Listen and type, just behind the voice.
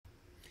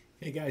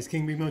Hey guys,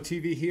 King Bimo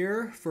TV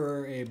here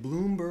for a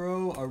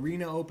Bloomburrow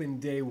Arena Open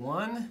Day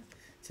 1.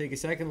 Take a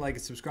second, like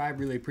and subscribe,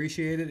 really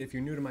appreciate it. If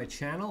you're new to my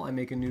channel, I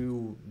make a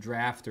new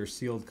draft or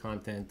sealed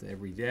content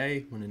every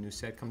day when a new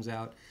set comes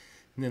out.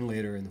 And then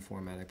later in the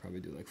format, I probably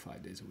do like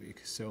 5 days a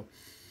week. So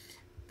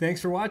thanks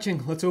for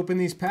watching. Let's open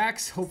these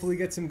packs. Hopefully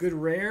get some good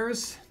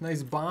rares,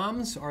 nice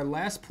bombs. Our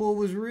last pull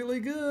was really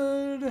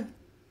good.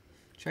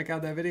 Check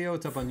out that video.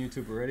 It's up on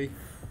YouTube already.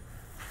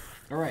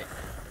 All right,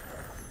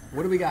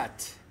 what do we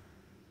got?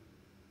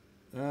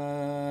 Really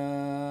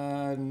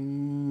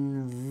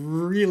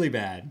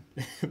bad.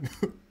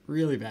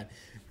 Really bad.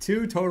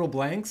 2 total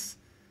blanks.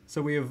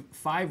 So we have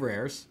 5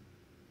 rares.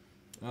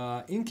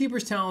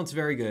 Innkeeper's Talent's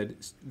very good.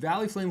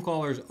 Valley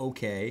Flamecaller's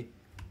okay.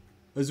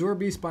 Azure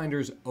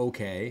Beastbinder's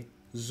okay.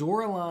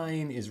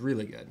 Zoraline is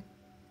really good.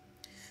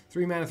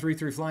 3 mana,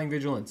 3/3 Flying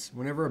Vigilance.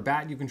 Whenever a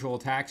bat you control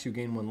attacks, you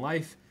gain 1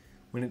 life.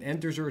 When it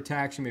enters or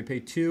attacks, you may pay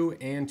 2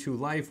 and 2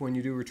 life. When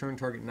you do, return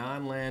target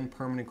non-land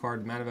permanent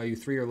card, mana value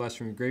 3 or less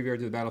from your graveyard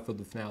to the battlefield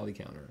with finality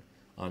counter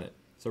on it.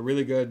 So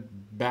really good.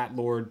 Bat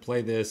Lord,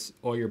 play this.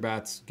 All your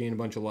bats gain a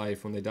bunch of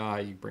life. When they die,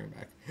 you bring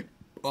them back.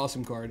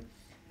 Awesome card.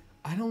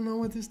 I don't know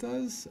what this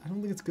does. I don't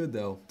think it's good,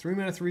 though. 3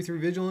 mana, 3/3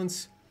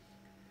 Vigilance.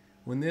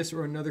 When this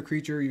or another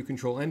creature you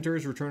control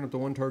enters, return up to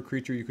 1 target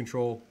creature you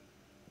control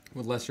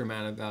with lesser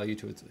mana value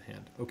to its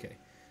hand. Okay.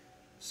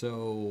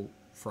 So,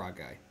 Frog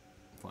Guy.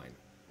 Fine.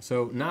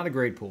 So, not a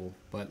great pool,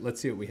 but let's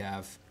see what we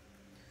have.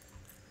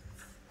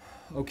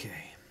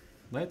 Okay,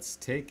 let's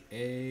take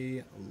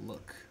a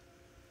look.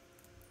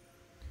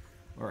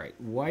 All right,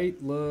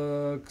 white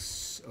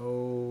looks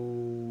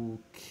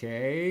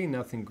okay,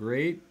 nothing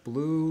great.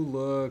 Blue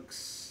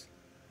looks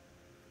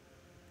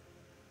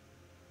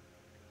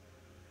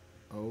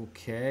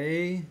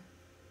okay.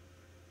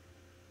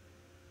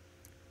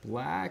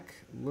 Black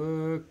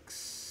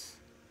looks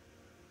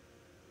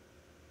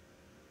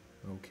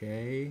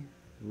okay.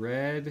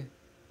 Red.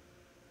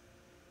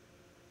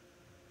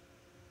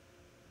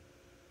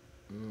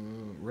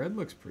 Red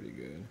looks pretty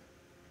good.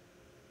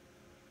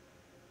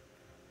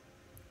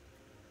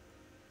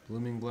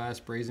 Blooming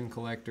Blast, Brazen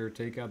Collector,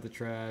 take out the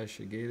trash,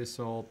 a Gate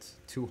Assault,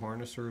 2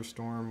 Harnesser of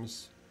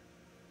Storms.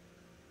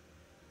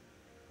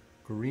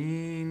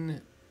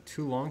 Green,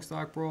 2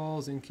 Longstock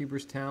Brawls,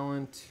 Innkeeper's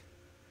Talent,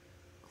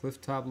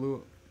 Clifftop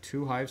Blue,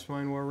 2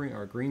 Hivespine Warring.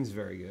 Our green's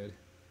very good.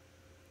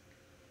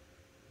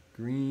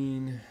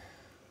 Green.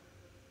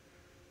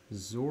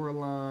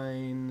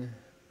 Zoraline.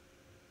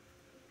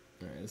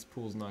 Alright, this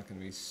pool's not going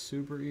to be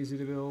super easy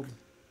to build.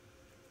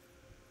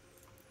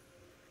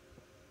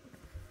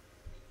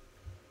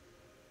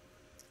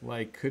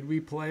 Like, could we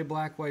play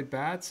black, white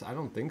bats? I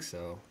don't think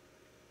so.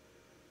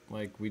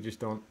 Like, we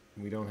don't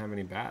have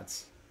any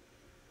bats.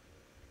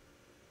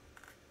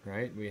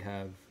 Right? We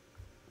have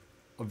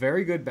a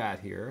very good bat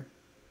here.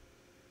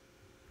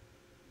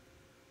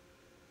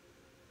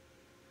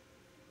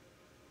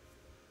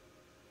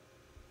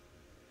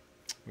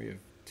 We have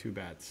 2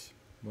 bats.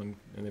 One,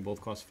 and they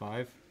both cost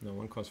 5. No,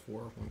 one costs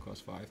 4, one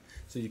costs 5.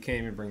 So you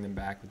can't even bring them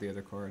back with the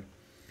other card.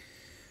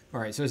 All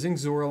right, so I think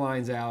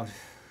Zoraline's out.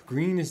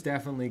 Green is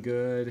definitely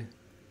good.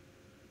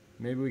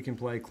 Maybe we can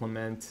play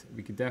Clement.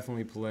 We could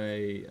definitely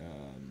play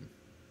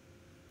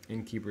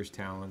Innkeeper's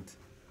Talent.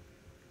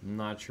 I'm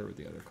not sure what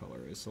the other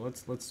color is. So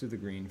let's do the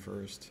green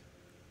first.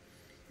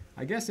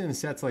 I guess in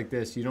sets like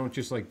this, you don't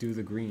just like do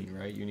the green,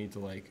 right? You need to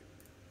like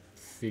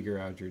figure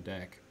out your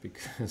deck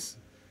because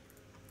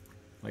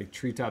like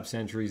Treetop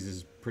Sentries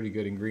is pretty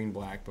good in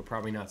green-black, but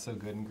probably not so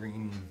good in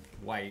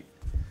green-white.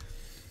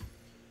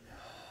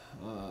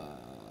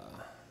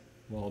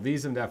 Well,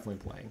 these I'm definitely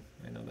playing.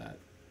 I know that.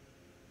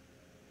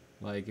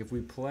 Like, if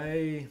we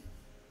play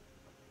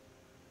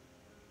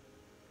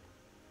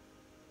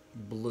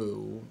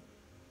blue,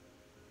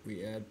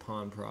 we add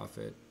Pawn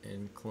Prophet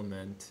and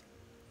Clement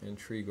and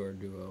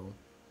Treeguard Duo.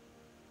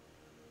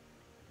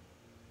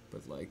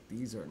 But, like,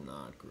 these are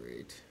not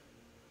great.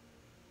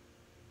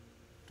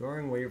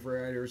 Drawing Wave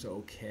Rider's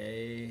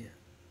okay.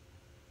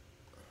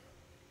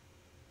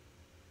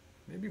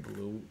 Maybe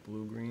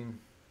blue-green.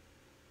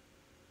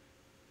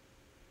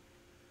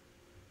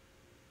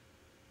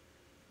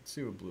 Let's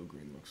see what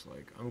blue-green looks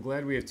like. I'm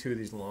glad we have 2 of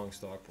these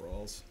Longstock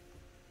Brawls.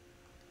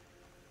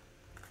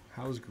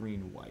 How's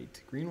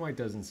green-white? Green-white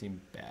doesn't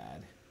seem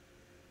bad.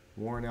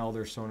 Warren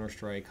Elder, Sonar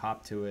Strike,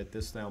 hop to it.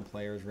 This down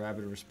players,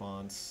 Rapid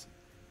Response.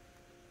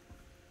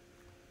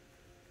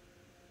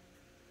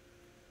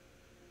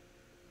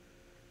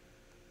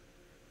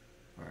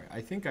 Alright,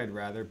 I think I'd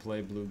rather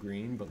play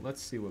blue-green, but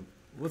let's see what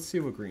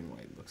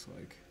green-white looks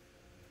like.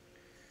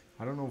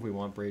 I don't know if we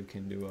want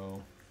Bravekin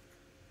Duo.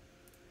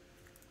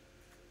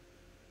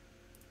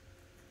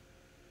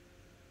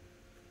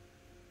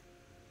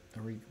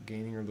 Are we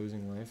gaining or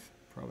losing life?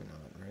 Probably not,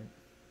 right?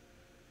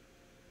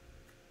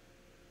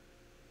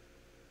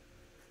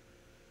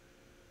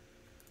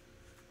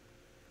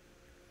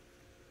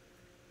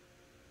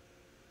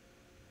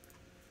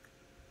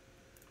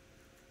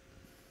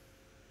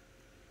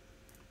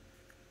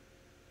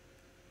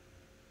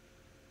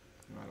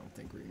 I don't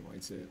think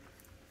green-white's it.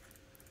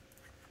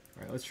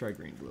 let's try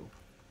green blue.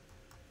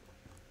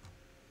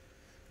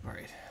 All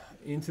right,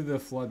 into the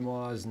Flood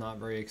Maw is not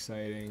very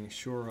exciting.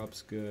 Shore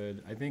Up's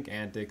good. I think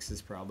Antics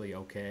is probably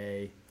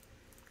okay.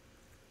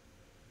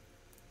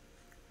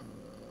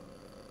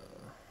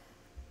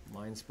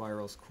 Mind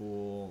Spiral's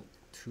cool.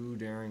 2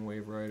 Daring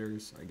Wave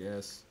Riders, I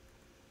guess.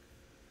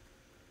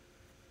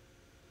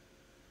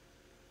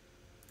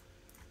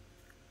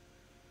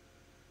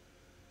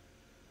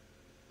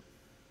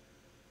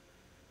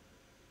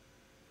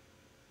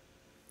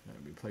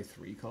 We play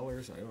 3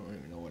 colors? I don't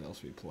even know what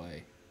else we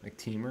play. Like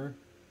Teamer,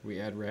 we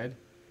add red.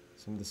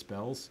 Some of the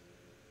spells.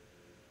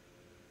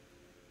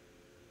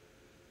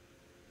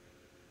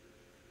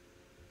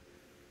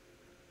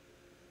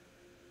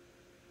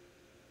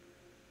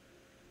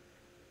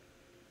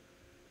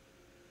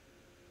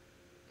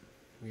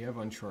 We have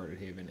Uncharted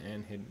Haven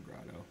and Hidden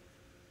Grotto.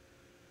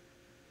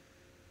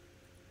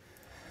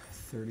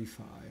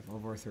 35.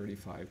 Of our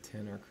 35,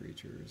 10 are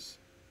creatures.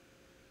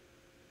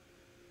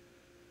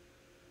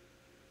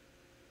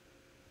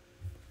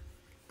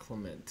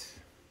 Clement.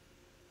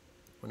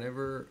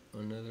 Whenever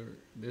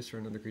this or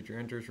another creature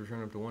enters,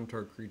 return up to 1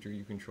 target creature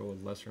you control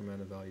with lesser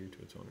amount of value to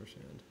its owner's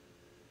hand.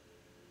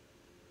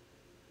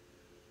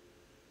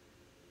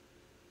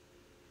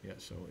 Yeah,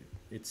 so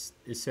it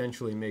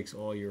essentially makes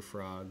all your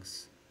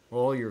frogs,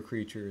 all your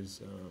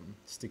creatures,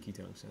 Sticky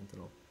Tongue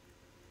Sentinel,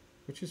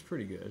 which is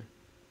pretty good.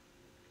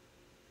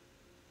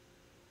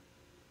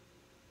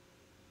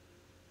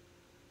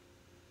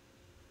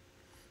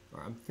 All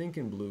right, I'm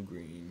thinking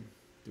blue-green.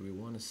 Do we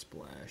want to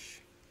splash?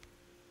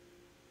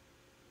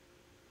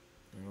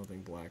 I don't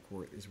think black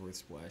is worth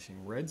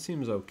splashing. Red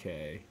seems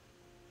okay.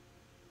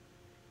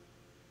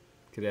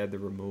 Could add the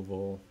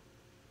removal.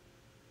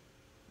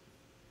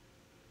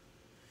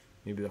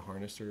 Maybe the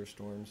Harnesser of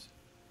Storms.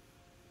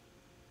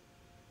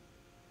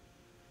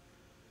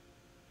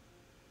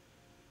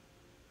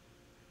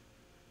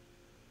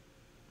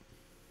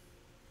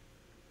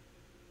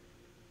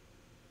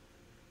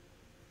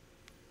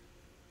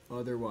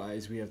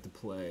 Otherwise, we have to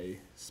play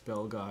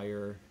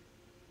Spellgyre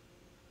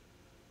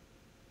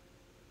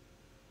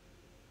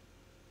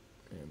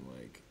and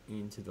like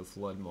into the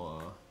Flood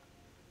Maw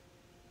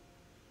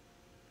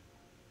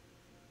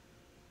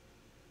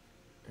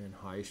and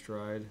High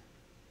Stride.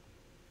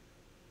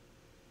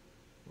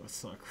 Well,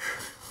 that's not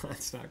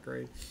that's not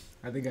great.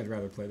 I think I'd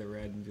rather play the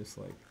red and just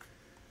like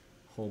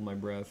hold my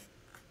breath.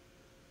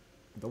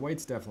 The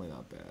white's definitely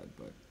not bad,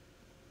 but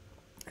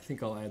I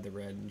think I'll add the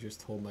red and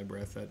just hold my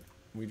breath that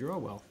we draw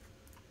well.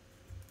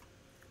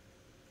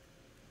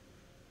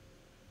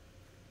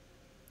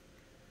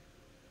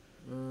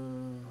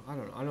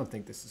 I don't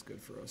think this is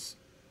good for us.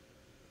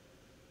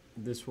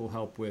 This will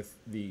help with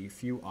the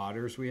few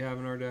otters we have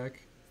in our deck.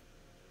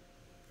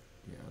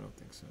 Yeah, I don't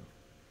think so.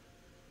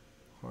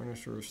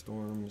 Harnesser of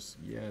Storms,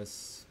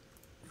 yes.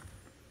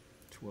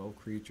 12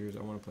 creatures.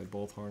 I want to play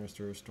both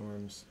Harnesser of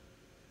Storms.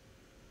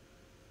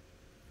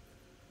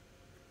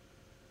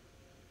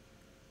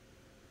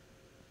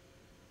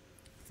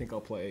 I think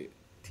I'll play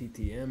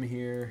TTM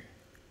here.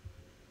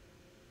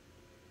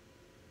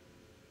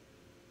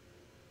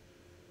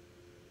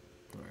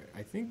 Alright,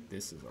 I think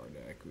this is our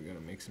deck. We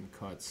gotta make some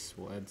cuts.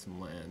 We'll add some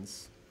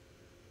lands.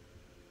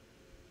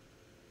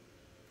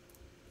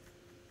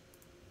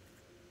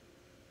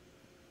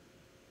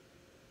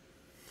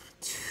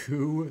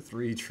 Two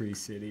 3-tree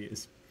city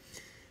is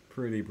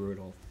pretty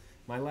brutal.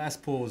 My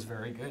last pull was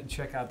very good.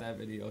 Check out that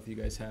video if you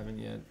guys haven't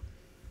yet.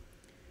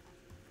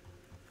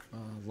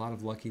 A lot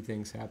of lucky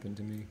things happened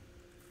to me.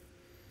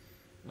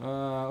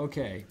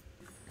 Okay.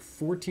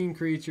 14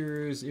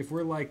 creatures. If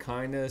we're like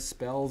kinda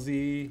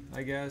spellsy,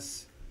 I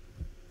guess.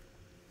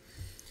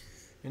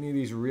 Any of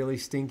these really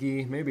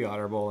stinky? Maybe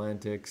Otterball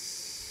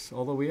Antics.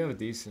 Although we have a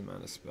decent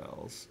amount of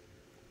spells.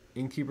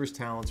 Innkeeper's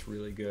Talent's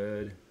really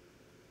good.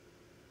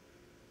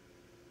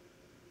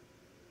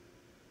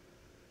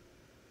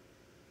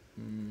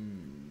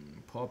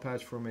 Paw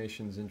Patch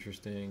Formation's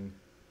interesting.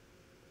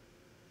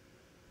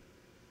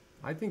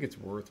 I think it's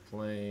worth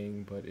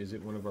playing, but is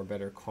it one of our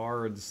better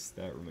cards?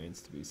 That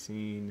remains to be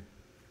seen.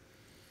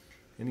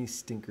 Any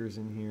stinkers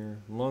in here?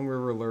 Long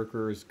River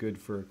Lurker is good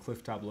for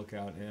Clifftop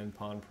Lookout and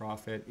Pawn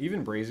Prophet.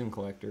 Even Brazen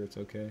Collector, it's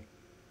okay.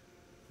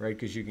 Right,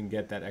 because you can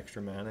get that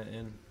extra mana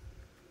in.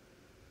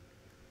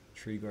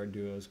 Tree Guard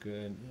Duo is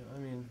good. Yeah, I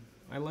mean,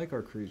 I like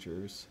our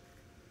creatures.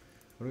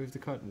 What do we have to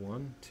cut?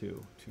 1?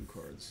 2. 2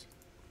 cards.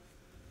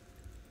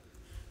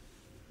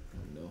 I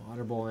don't know.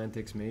 Otterball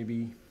Antics,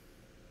 maybe.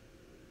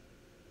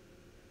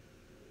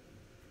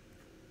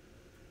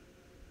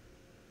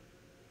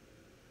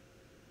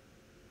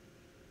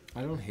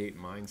 I don't hate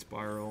Mind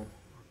Spiral.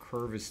 Our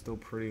curve is still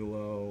pretty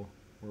low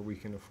where we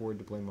can afford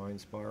to play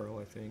Mind Spiral,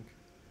 I think.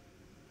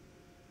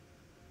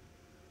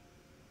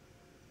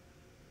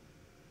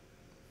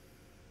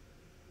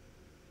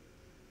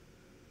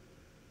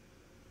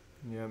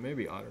 Yeah,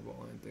 maybe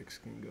Otterball Antics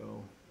can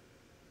go.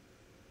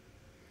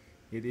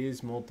 It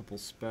is multiple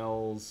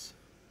spells,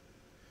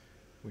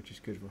 which is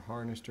good for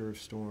Harnesser of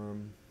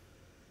Storm.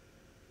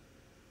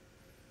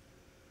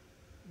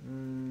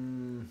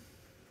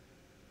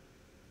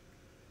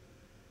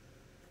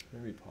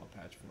 Maybe Paw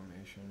Patch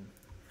Formation.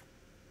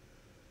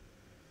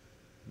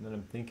 And then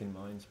I'm thinking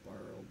Mind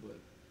Spiral, but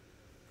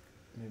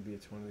maybe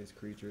it's one of these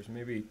creatures.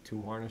 Maybe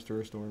 2 Harnessed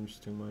Earth Storms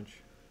too much.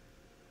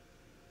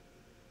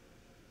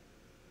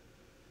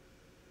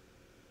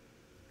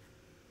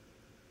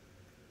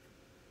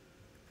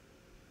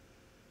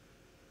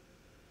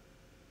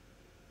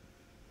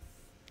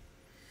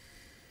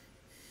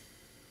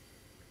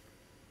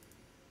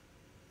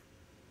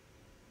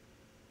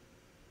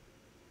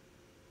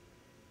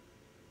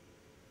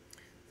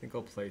 I think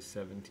I'll play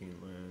 17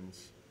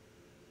 lands.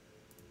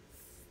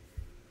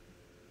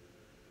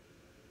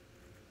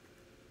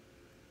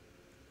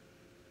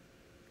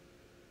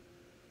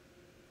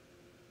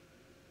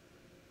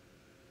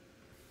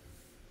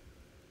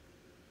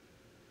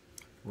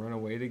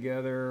 Runaway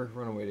Together.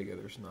 Runaway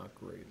Together is not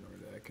great in our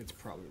deck. It's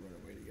probably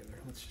Runaway Together.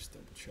 Let's just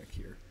double check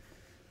here.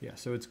 Yeah,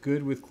 so it's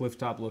good with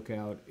Clifftop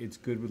Lookout. It's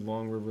good with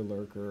Long River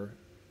Lurker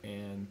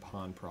and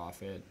Pond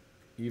Prophet.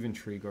 Even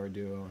Tree Guard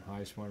Duo and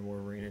High Swan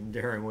Wolverine and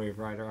Daring Wave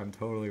Rider. I'm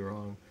totally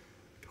wrong.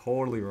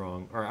 Totally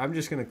wrong. All right, I'm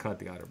just gonna cut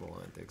the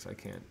Otterbowl Antics. I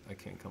can't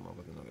come up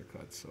with another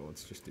cut, so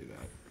let's just do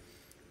that.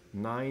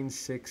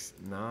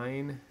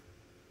 9/6/9.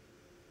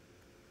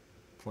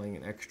 Playing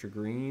an extra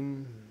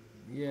green.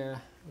 Yeah,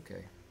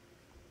 okay.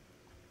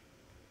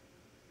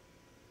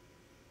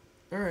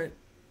 All right.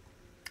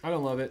 I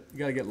don't love it. You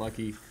gotta get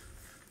lucky.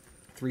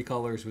 3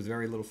 colors with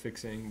very little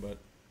fixing, but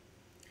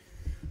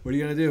what are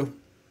you gonna do?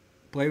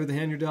 Play with the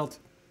hand you're dealt.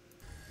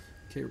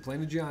 Okay, we're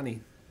playing a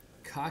Johnny.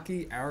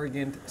 Cocky,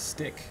 Arrogant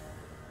Stick.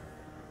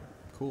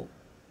 Cool.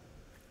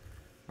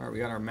 All right, we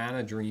got our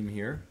Mana Dream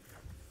here.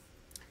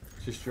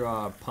 Just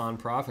draw a Pond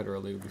Prophet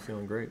early. We'll be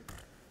feeling great.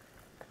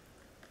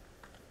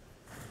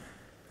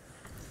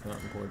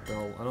 Fountain Port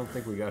Bell. I don't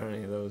think we got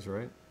any of those,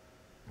 right?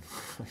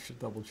 I should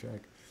double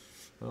check.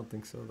 I don't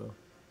think so, though.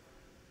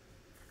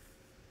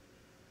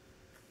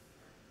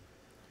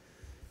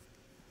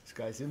 This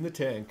guy's in the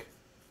tank.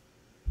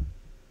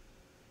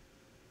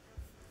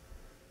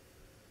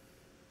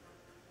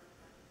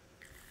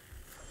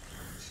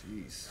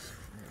 Jesus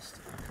Christ.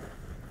 Okay.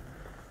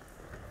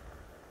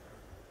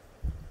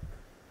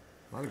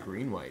 A lot of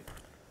green-white.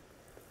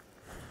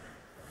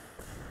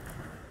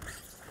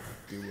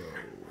 Duo.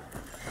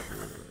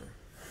 Sure.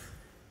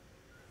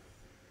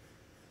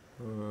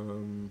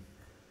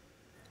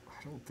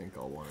 I don't think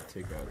I'll want to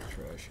take out the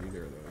trash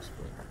either of those,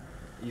 but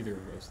either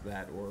of those,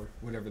 that or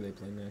whatever they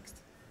play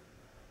next.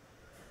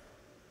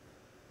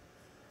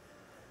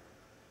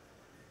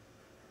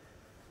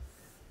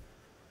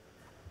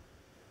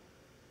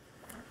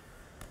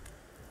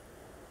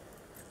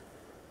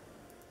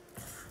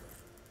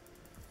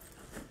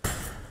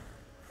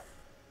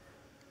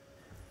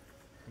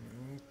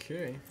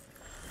 Okay.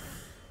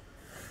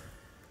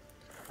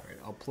 Alright,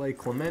 I'll play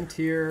Clement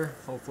here.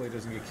 Hopefully it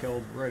doesn't get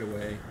killed right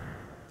away.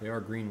 They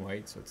are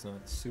green-white, so it's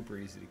not super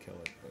easy to kill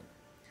it, but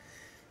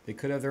they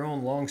could have their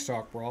own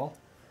Longstalk Brawl.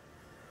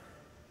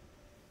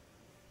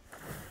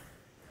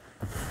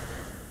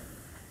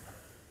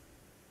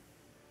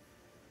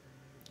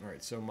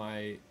 Alright, so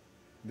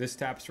this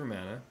taps for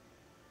mana,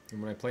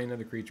 and when I play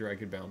another creature, I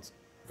could bounce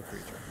a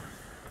creature.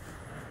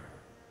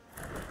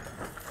 Alright,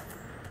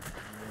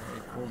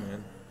 cool,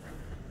 man.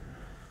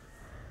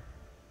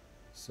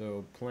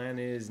 So plan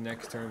is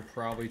next turn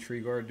probably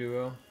Tree Guard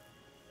Duo.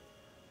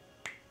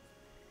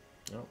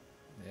 Oh,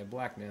 they have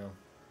black now.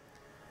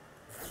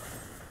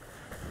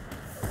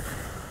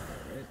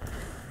 Alright.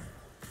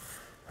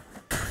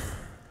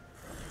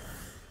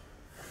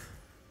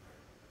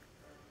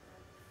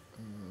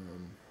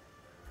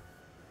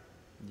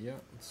 Yeah,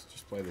 let's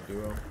just play the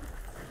duo.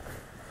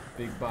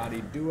 Big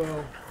body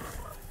duo.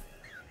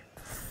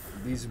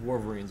 These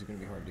Wolverines are going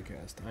to be hard to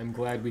cast. I'm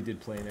glad we did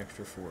play an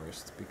extra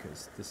forest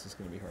because this is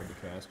going to be hard to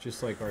cast.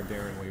 Just like our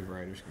Daring Wave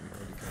Rider is going to be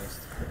hard to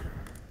cast.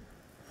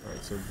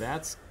 Alright, so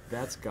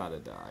that's gotta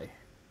die.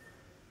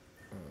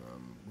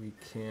 We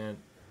can't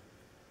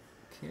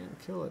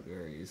kill it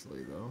very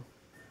easily though.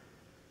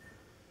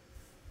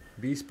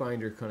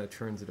 Beastbinder kind of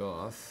turns it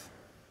off.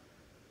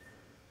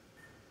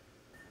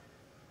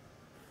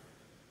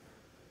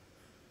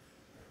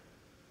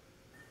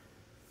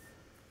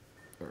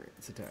 Alright,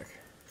 let's attack.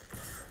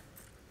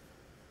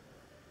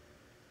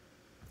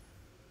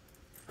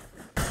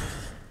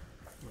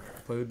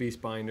 Right, play the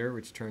Beastbinder,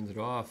 which turns it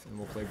off, and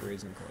we'll play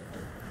Brazen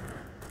Collector.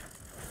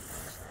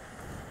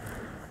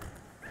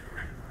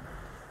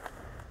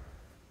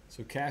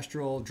 So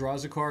Castrol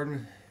draws a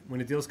card when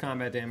it deals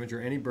combat damage,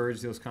 or any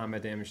birds deals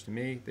combat damage to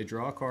me. They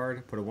draw a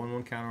card, put a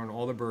 1/1 counter on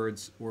all the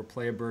birds, or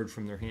play a bird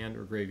from their hand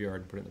or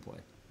graveyard and put it into play.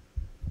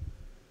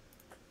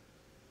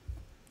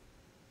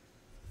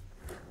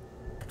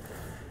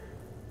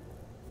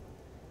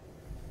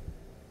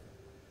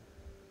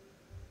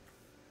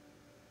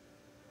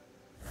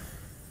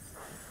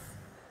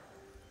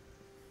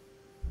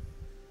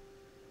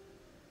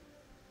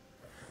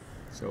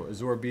 So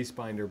Azor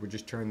Beastbinder would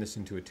just turn this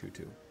into a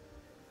 2/2.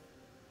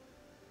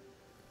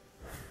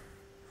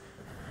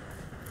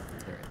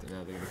 Alright,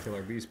 now they're going to kill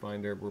our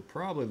Beastbinder. We're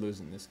probably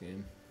losing this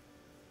game.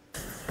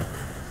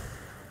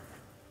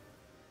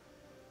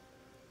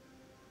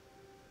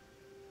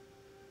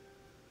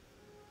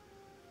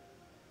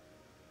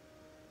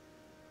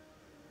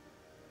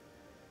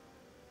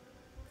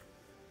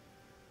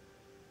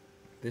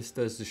 This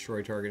does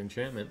destroy target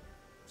enchantment,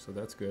 so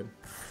that's good.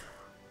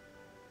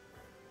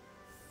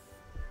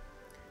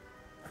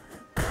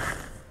 Draw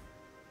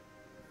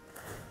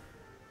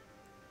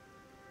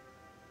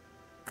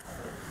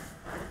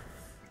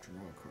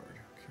a card,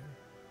 okay.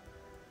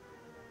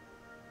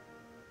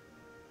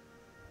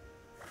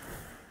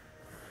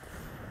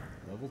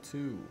 Level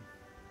 2.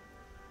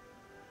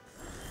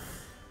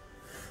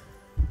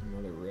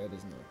 Another red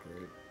is not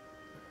great.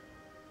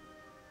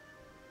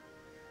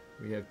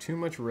 We have too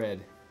much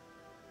red.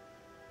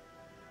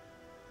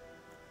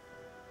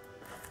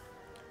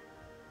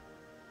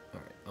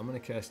 Alright, I'm gonna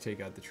cast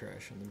Take Out the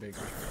Trash on the Baker's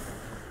Bowl.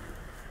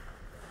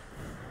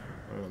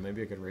 I don't know,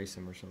 maybe I could race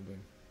him or something.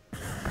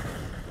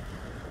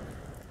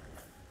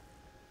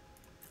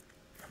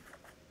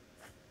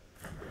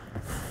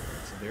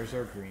 So there's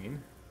our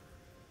green.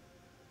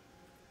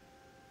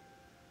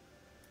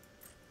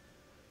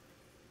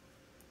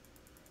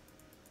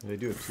 They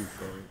do have 2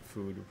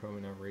 food, we're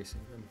probably not racing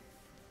them.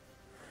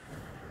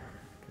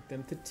 Get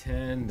them to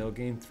 10, they'll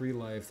gain 3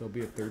 life, they'll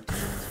be at 13,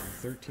 so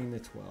 13 to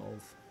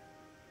 12.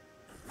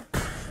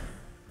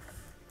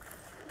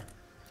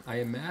 I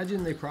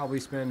imagine they probably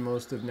spend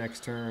most of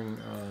next turn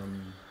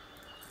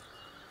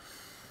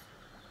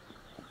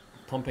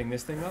pumping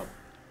this thing up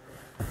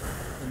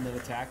and then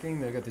attacking.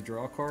 They'll get the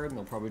draw card and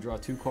they'll probably draw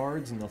 2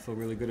 cards and they'll feel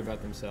really good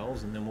about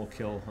themselves, and then we'll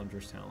kill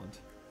Hunter's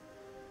Talent.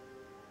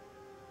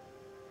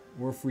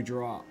 Or if we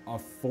draw a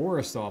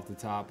forest off the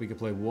top, we could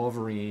play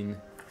Wolverine,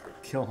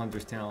 kill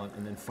Hunter's Talent,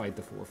 and then fight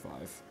the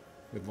 4/5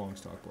 with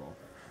Longstock Brawl.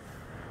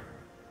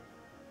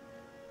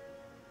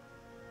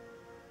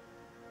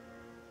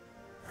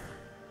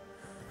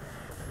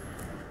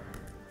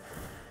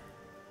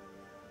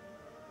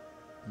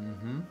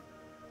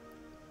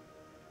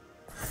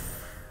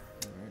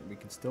 Alright, we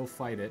can still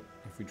fight it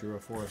if we drew a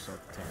forest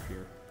off the top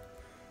here.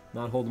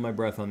 Not holding my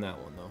breath on that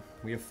one, though.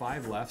 We have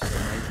 5 left, so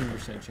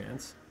 19%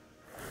 chance.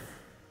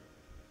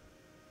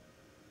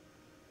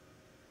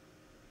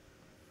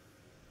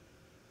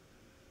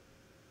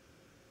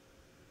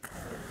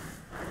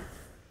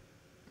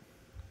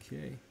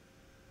 Okay.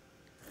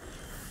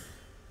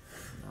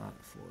 Not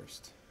a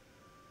forest.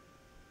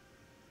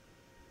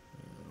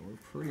 We're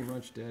pretty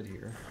much dead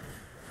here.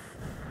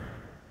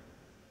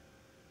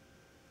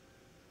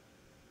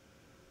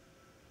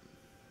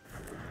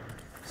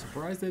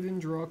 Surprised they didn't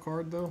draw a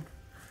card, though.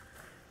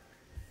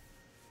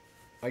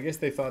 I guess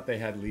they thought they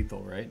had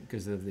lethal, right?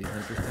 Because of the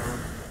Hunter's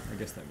Talent. I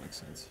guess that makes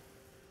sense.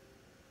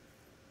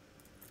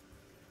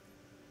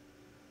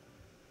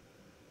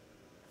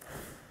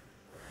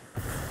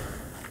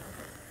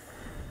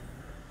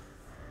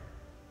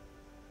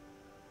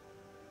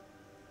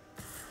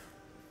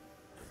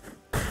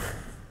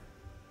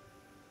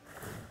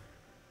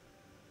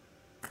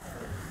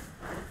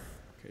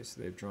 Okay, so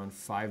they've drawn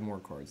 5 more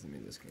cards than me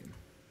this game.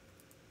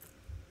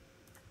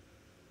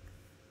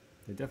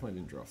 They definitely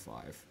didn't draw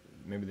 5.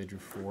 Maybe they drew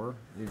 4.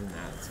 Even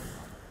that's a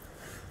lot.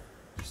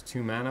 Just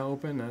 2 mana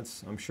open.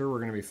 That's. I'm sure we're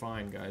gonna be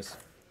fine, guys.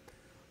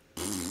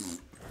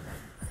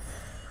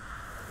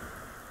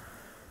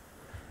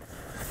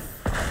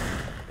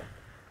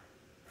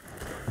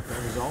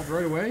 That resolved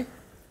right away.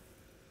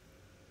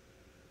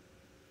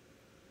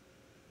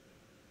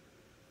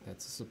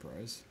 That's a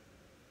surprise.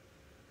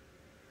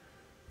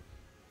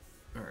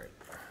 All right.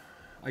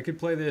 I could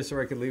play this,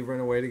 or I could leave Run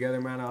Away to gather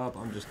mana up.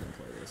 I'm just going to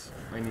play this.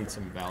 I need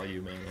some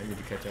value, man. I need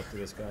to catch up to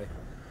this guy.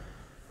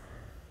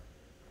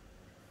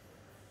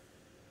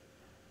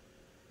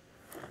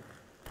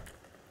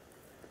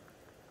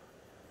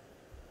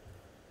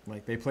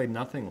 Like, they played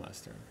nothing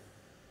last turn.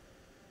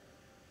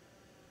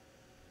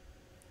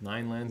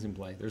 9 lands in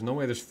play. There's no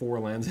way there's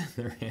 4 lands in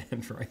their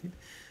hand, right?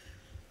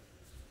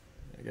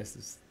 I guess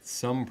there's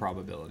some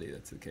probability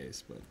that's the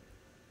case, but...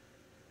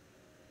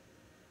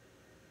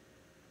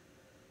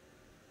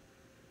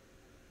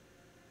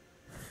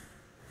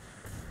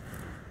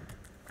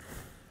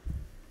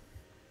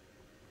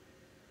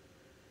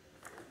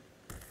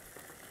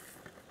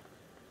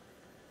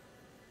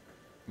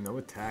 No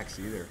attacks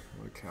either.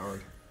 What a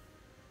coward.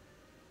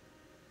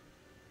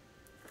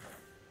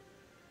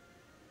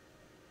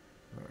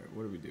 Alright,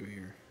 what do we do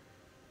here?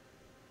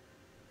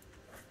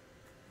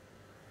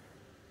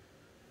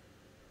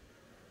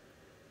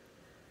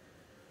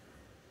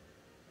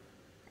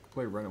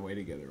 Play Runaway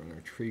together on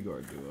our Tree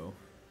Guard duo.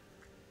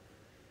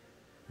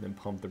 And then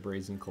pump the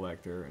Brazen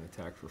Collector and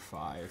attack for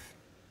 5.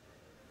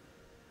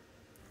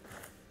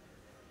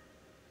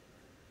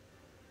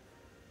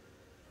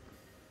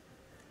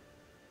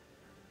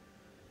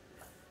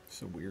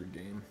 It's a weird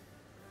game.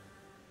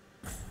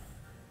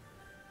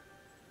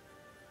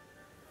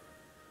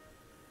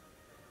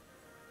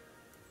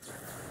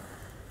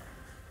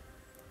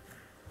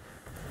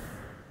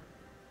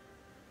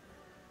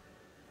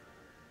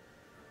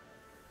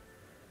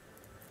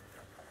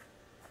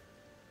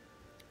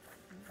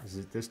 Is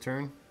it this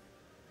turn?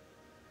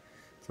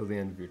 Till the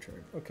end of your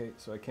turn. Okay,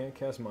 so I can't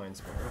cast Mind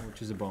Spiral,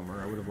 which is a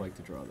bummer. I would have liked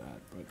to draw that,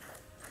 but...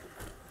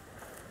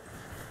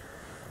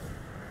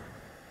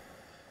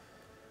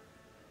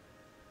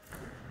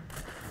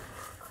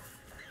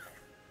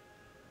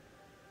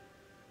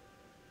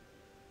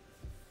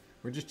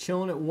 We're just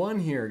chilling at 1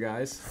 here,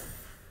 guys.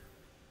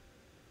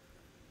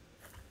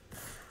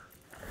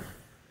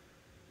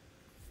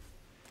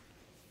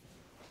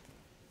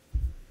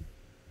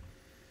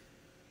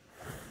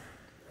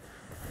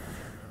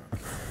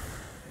 Okay.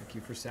 Thank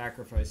you for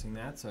sacrificing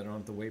that so I don't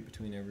have to wait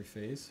between every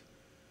phase.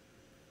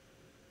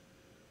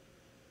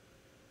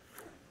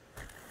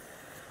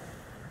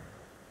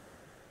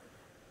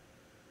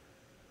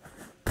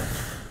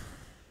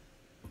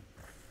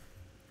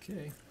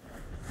 Okay.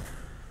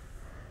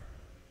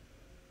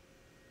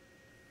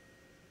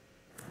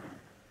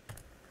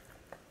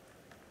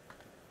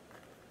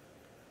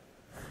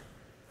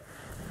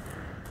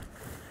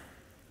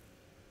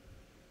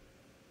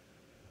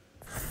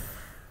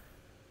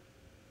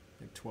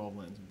 They have 12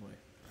 lands in play.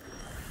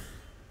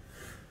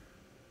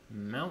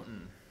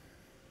 Mountain.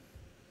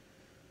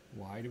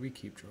 Why do we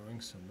keep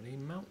drawing so many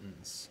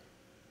mountains?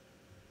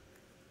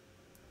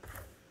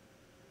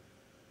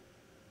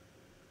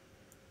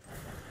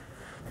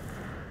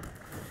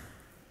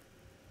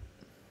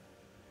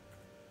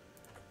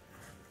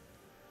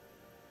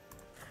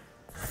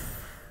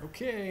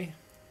 Okay.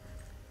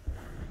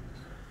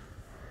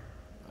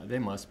 They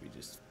must be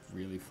just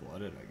really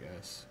flooded, I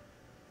guess.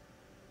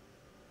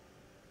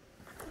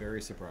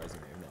 Very surprising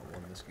they have not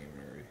won this game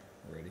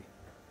already.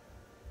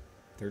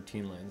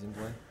 13 lands in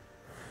play.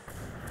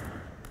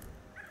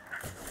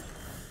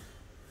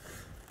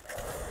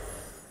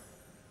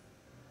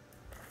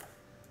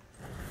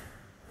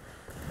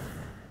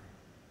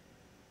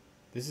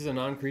 This is a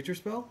non-creature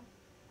spell?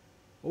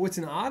 Oh, it's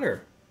an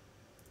otter.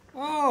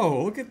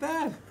 Oh, look at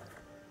that.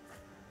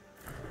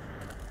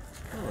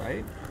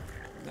 Alright.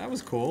 That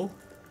was cool.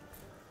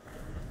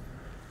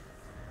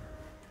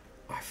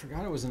 I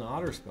forgot it was an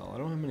otter spell. I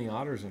don't have many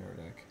otters in our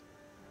deck.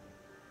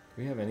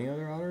 Do we have any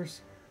other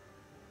otters?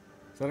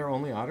 Is that our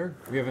only otter?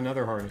 We have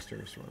another Harnester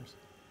of Storms.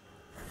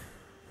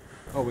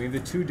 Oh, we have the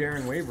 2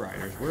 Daring Wave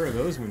Riders. Where are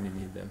those when you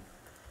need them?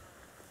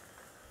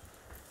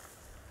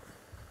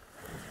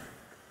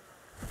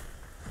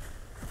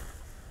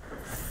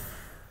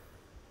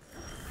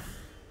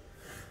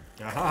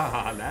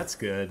 Ah, that's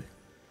good.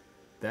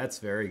 That's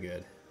very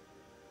good.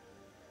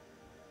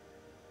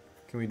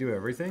 Can we do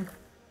everything?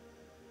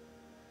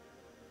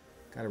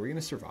 God, are we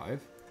gonna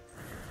survive?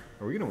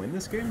 Are we gonna win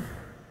this game?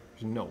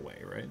 There's no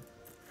way, right?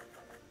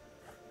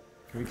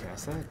 Can we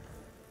cast that?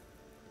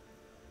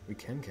 We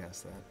can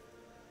cast that.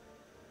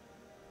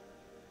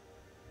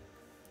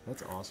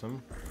 That's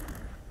awesome.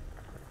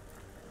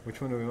 Which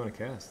one do we want to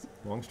cast?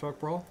 Longstalk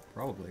Brawl?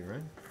 Probably,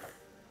 right?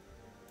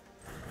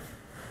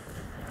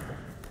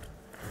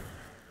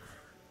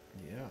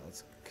 Yeah,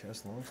 let's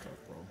cast Longstalk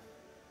Brawl.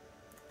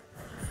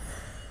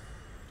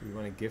 Do we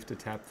want to gift a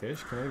tap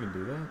fish? Can I even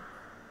do that?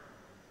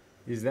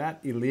 Is that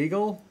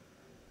illegal?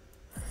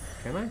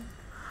 Can I?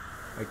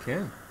 I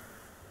can.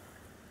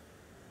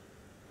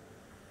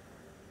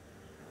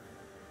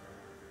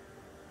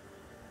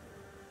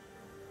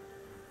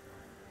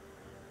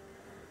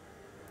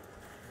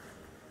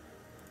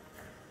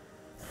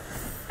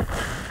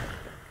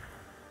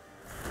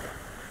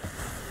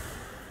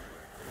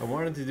 I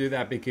wanted to do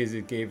that because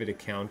it gave it a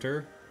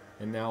counter,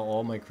 and now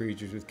all my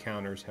creatures with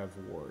counters have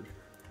ward.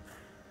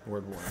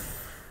 Ward 1.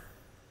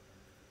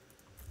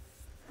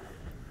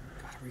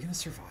 God, are we gonna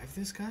survive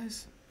this,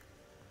 guys?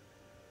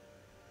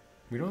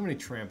 We don't have any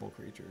trample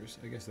creatures.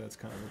 I guess that's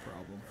kind of a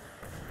problem.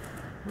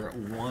 We're at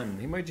 1.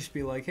 He might just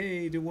be like,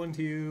 hey, do 1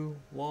 to you,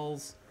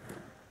 walls.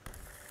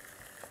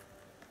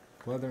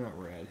 Glad they're not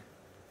red.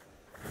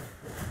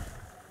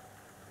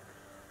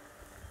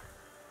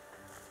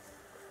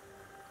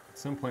 At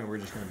some point, we're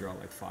just going to draw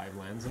like 5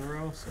 lands in a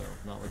row, so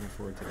not looking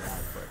forward to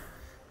that, but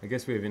I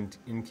guess we have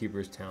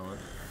Innkeeper's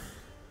Talent.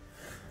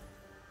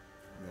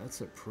 That's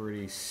a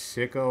pretty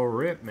sicko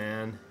rip,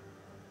 man.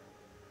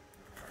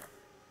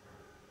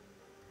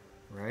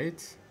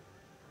 Right?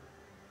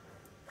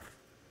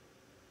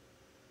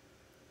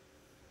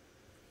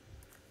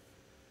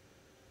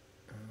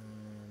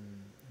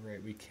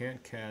 Right, we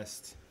can't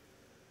cast...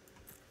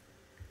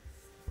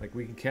 Like,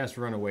 we can cast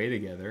Runaway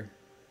together.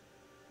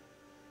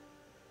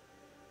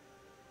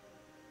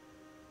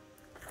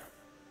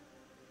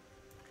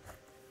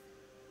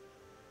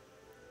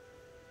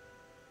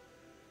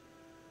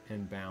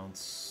 And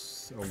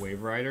bounce a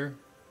Wave Rider.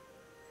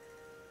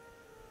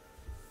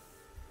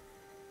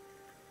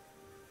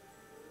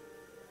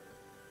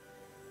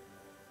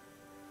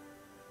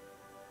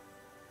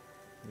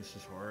 This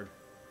is hard.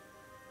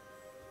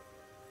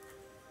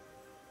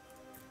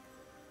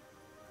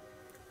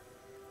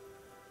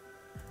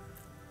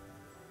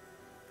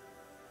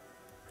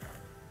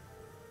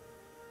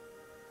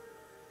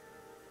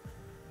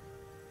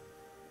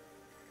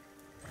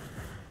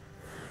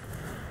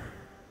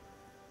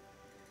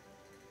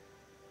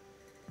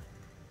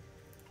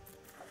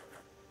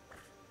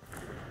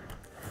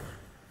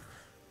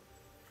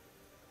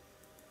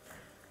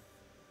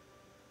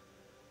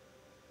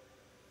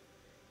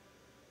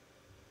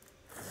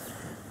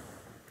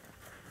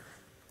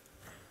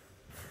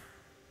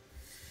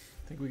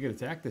 I think we could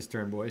attack this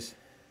turn, boys.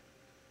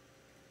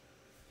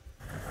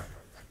 Alright,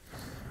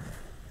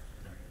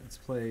 let's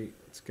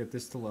let's get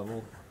this to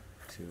level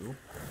 2.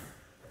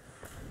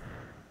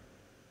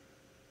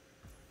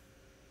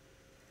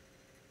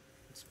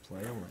 Let's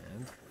play a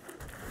land.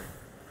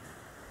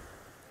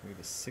 We have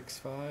a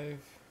 6/5.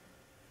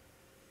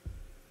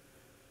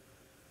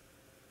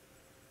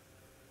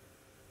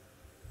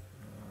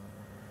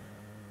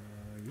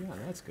 Yeah,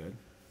 that's good.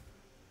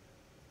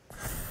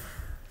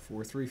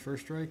 4/3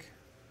 first strike.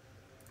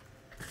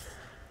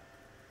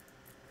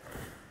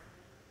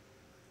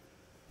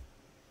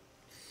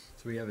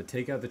 So we have a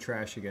take out the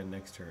trash again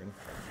next turn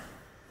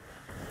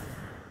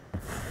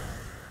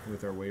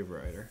with our Wave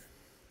Rider.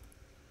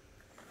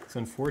 It's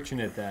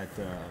unfortunate that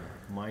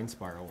Mind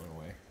Spiral went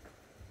away.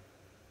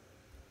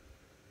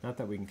 Not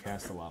that we can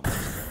cast a lot more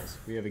spells.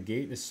 We have a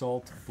Gate,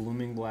 Assault,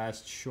 Blooming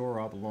Blast, Shore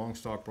Up,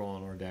 Longstalk Brawl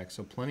on our deck,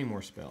 so plenty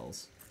more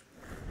spells.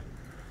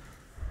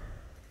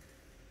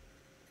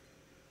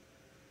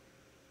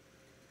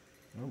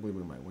 I don't believe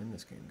we might win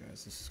this game,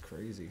 guys. This is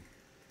crazy.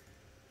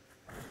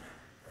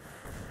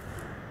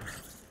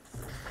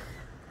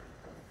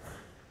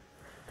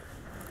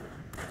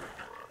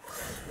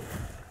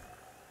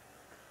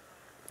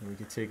 And we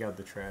could take out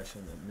the trash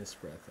on the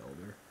Mistbreath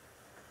Elder.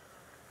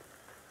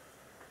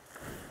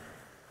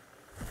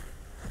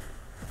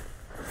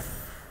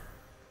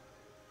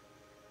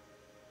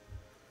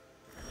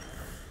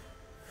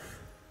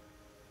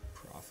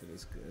 Profit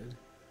is good.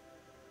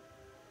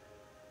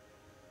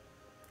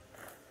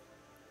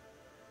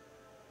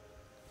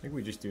 I think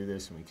we just do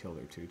this and we kill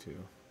their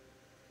 2/2.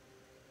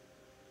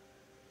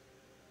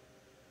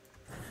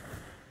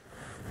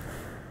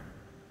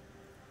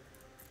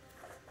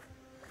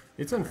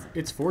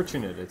 It's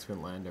fortunate it's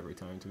been land every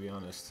time, to be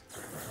honest.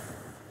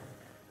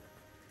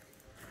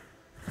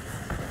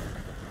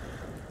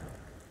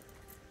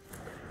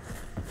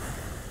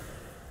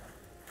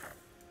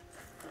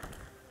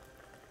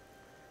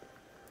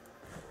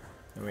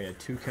 And we had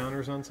 2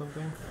 counters on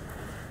something.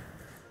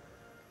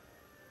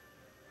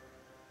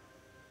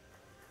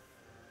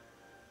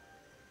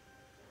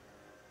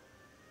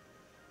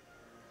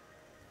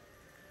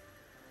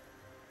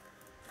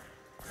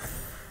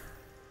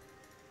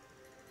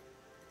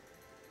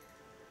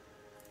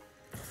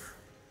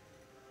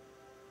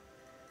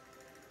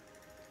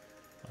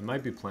 I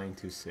might be playing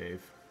too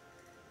safe.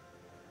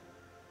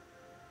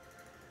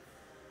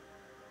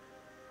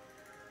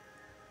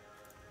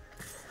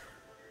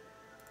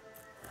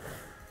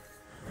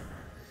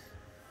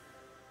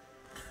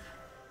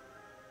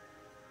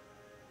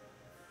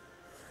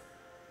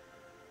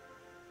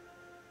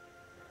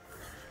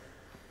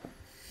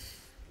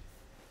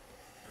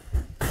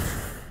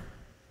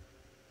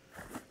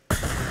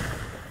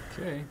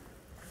 Okay.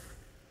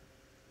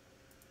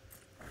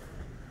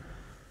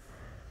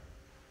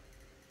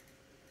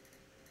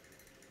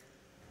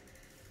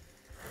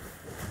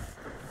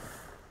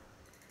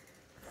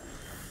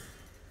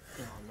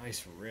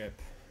 Nice rip.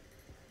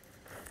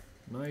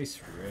 Nice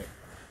rip.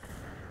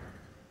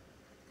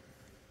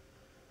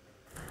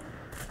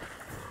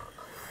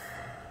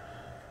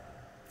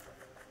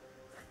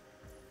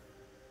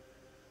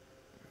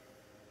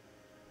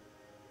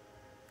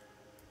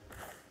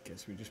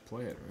 Guess we just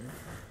play it, right?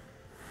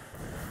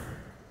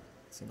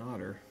 It's an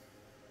otter.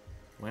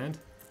 Land?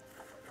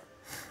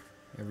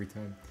 Every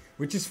time.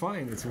 Which is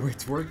fine. It's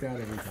worked out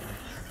every time.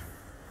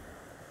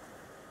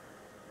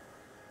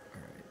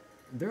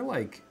 They're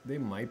like, they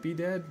might be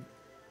dead,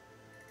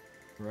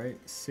 right?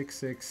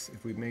 6/6,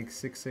 if we make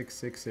 6/6,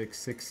 6/6,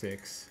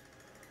 6/6.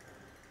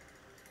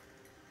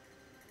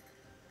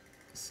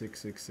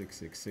 6/6,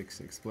 6/6,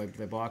 6/6.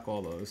 They block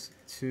all those.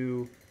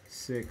 2,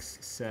 6,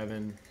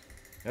 7.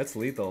 That's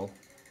lethal.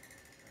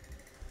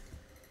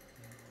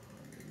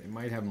 They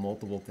might have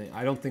multiple things.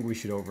 I don't think we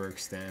should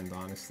overextend,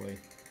 honestly.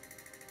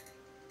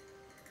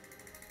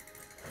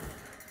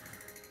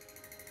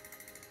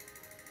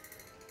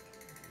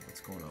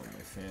 Going on with my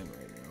fan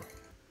right now.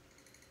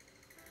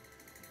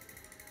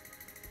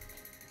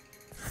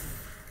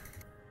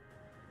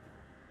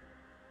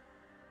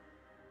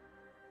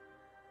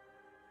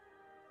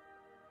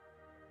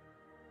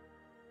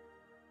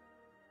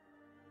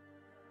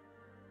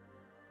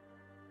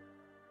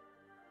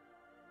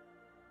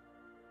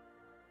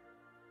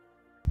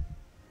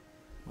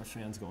 My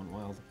fan's going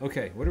wild.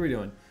 Okay, what are we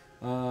doing?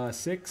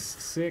 6,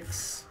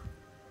 6,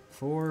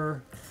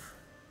 4.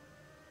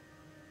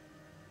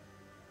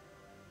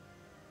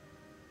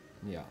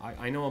 Yeah,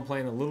 I know I'm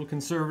playing a little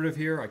conservative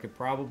here. I could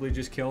probably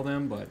just kill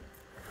them, but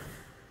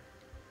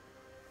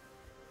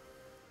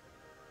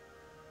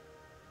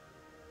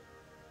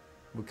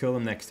we'll kill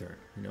them next turn.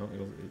 You know,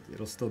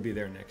 it'll still be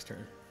there next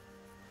turn.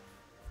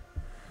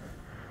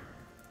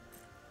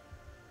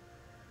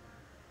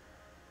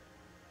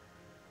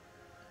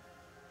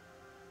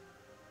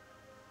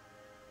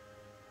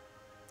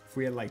 If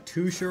we had like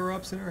 2 Shore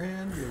Ups in our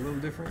hand, it'd be a little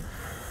different.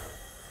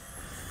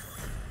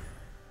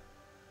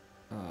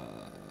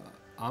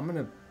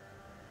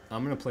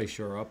 I'm gonna play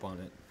Shore Up on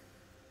it.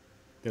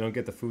 They don't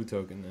get the food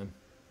token then.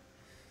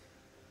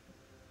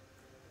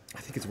 I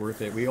think it's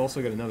worth it. We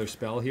also get another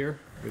spell here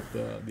with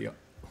the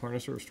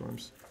Harnesser of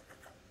Storms.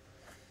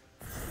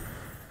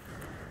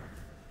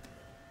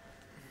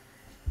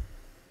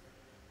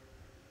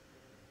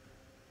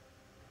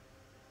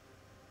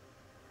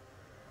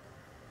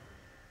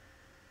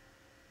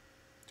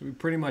 So we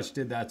pretty much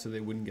did that so they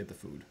wouldn't get the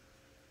food.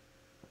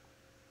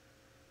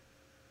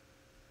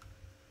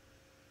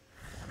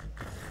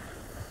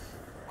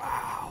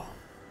 Wow.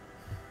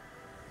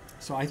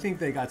 So I think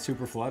they got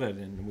super flooded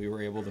and we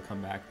were able to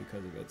come back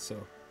because of it.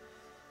 So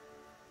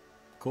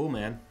cool,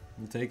 man.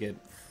 We'll take it.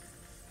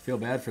 I feel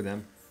bad for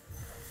them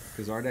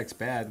because our deck's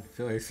bad. I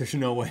feel like there's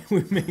no way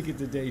we make it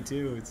to day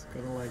 2. It's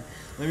kind of like,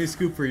 let me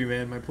scoop for you,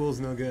 man. My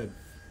pool's no good.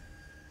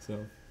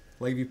 So,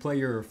 like if you play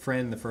your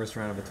friend the first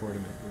round of a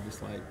tournament, you're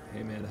just like,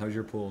 hey man, how's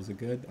your pool? Is it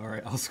good? All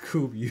right, I'll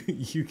scoop.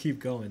 You keep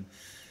going.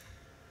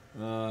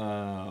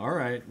 All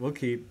right, we'll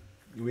keep.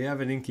 We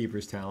have an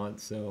innkeeper's talent,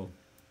 so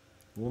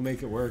we'll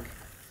make it work.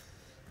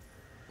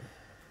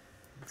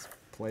 Let's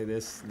play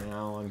this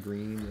now on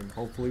green, and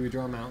hopefully we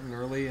draw a mountain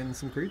early and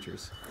some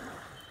creatures.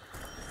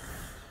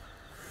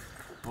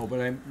 Oh,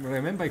 but what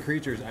I meant by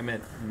creatures, I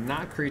meant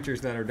not creatures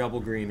that are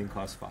double green and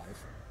cost 5.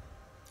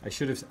 I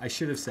should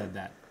have said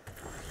that.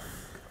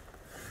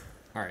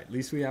 All right, at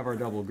least we have our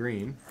double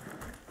green.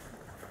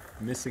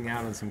 Missing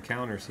out on some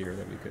counters here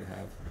that we could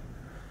have.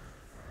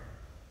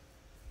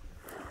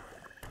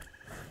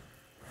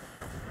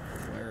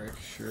 Cleric,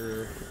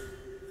 sure.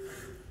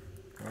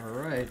 All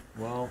right,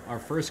 well, our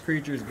first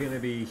creature is going to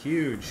be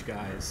huge,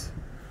 guys.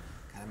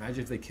 God,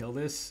 imagine if they kill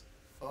this.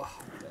 Oh,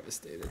 I'm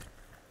devastated.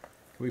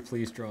 Can we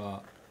please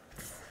draw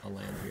a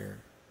land here?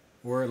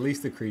 Or at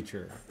least a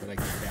creature that I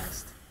can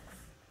cast.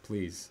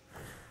 Please.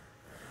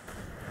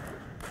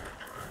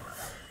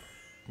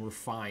 We're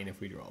fine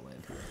if we draw a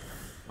land here.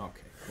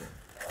 Okay, cool.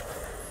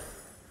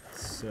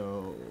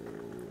 So,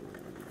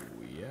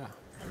 yeah,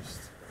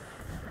 just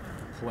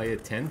play a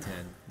 10-10.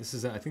 This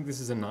is, I think this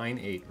is a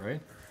 9-8,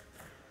 right?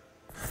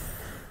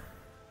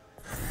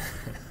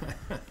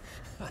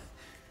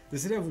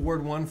 Does it have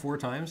ward 1 4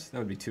 times? That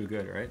would be too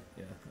good, right?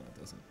 Yeah, no, it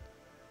doesn't.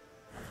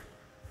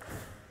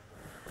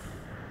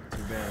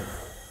 Too bad.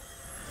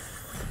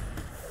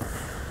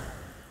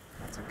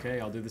 That's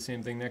okay, I'll do the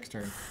same thing next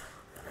turn.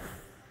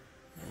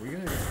 Are we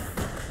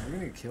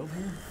gonna get killed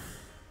here?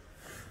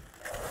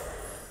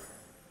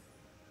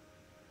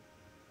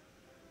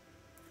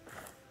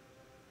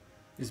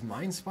 Is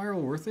Mind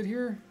Spiral worth it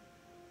here?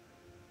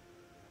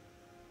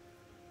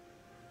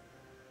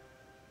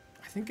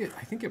 I think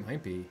it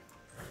might be.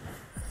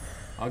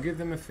 I'll give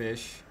them a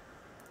fish.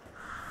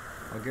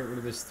 I'll get rid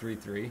of this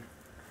 3/3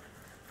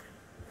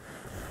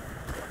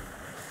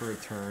 for a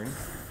turn.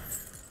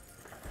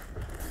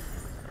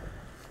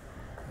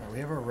 We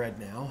have our red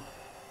now.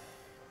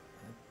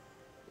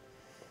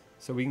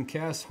 So we can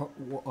cast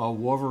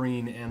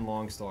Wolverine and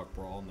Longstalk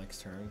Brawl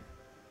next turn.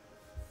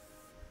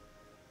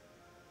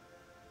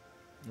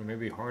 Or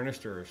maybe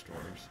Harnester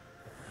Restorers.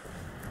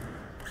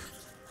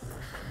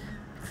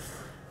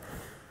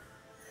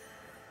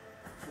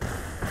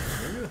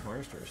 Maybe the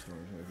Harnester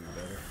Restorers might be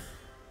better.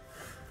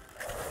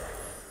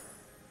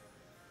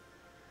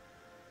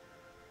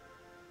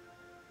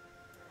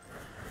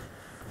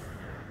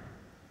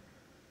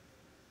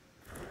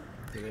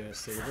 Do they have a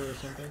saber or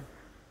something?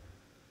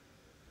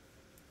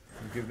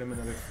 We'll give them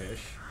another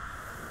fish.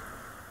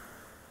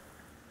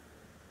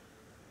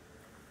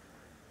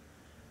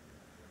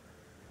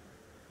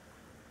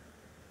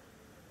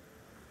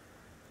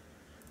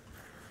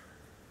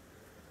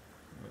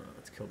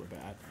 Let's kill the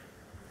bat.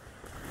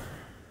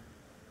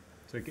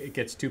 So it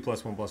gets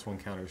 2+1/+1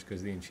 counters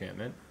because of the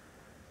enchantment.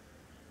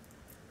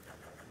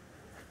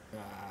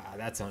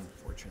 That's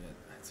unfortunate.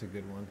 That's a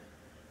good one.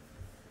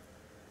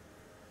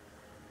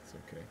 It's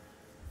okay.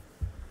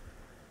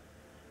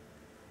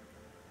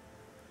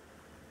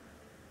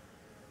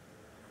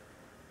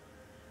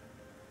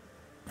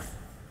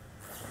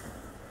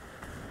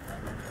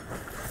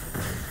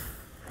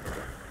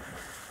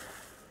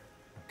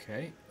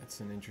 Okay,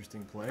 that's an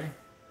interesting play.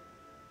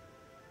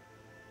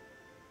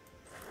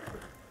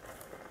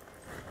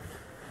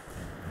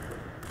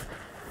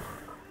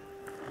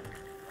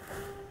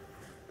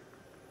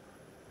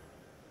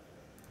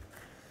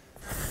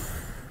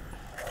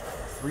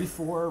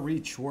 Three-four,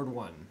 reach, Ward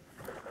 1.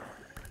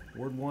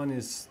 Ward 1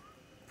 is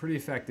pretty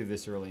effective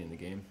this early in the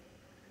game.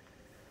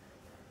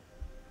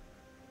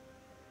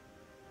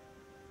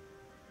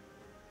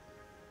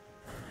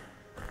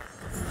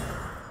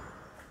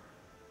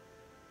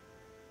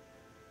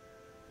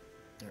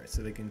 Alright,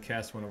 so they can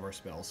cast one of our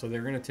spells. So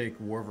they're going to take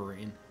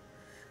Wolverine.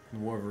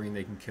 And Wolverine,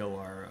 they can kill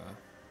our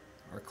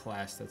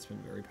class that's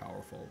been very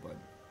powerful, but...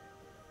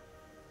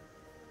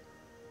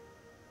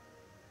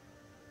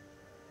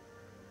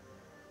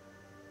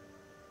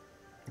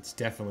 It's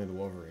definitely the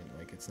Wolverine.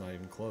 Like, it's not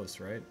even close,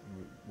 right?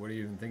 What are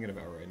you even thinking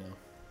about right now?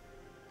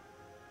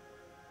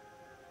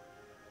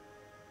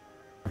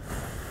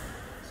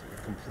 It's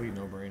a complete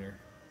no-brainer.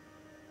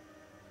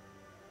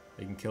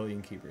 They can kill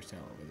Innkeeper's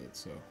Talent with it,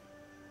 so...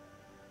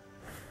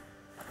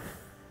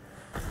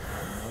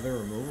 Another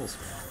removal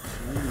spell.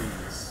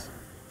 Jeez.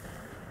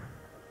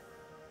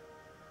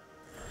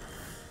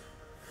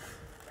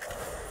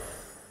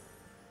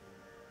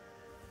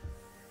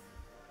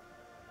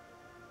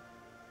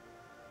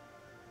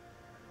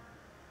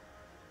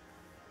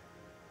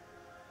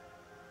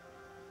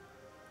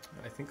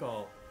 I think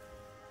I'll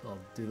I'll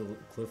do the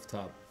cliff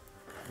top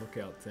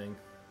lookout thing.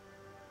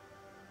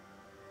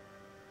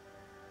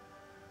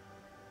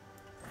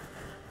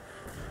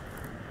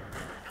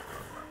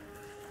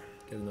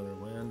 Get another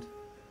land.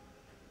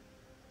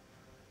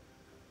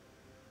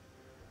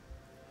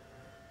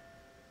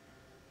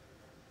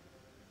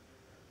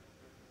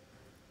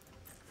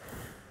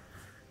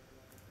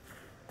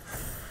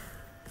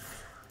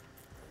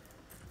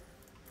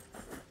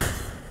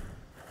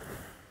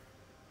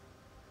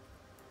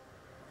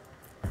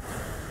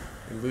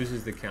 It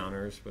loses the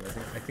counters, but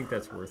I think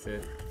that's worth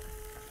it.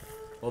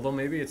 Although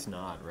maybe it's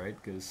not, right?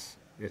 Because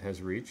it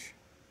has reach,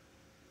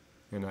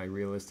 and I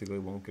realistically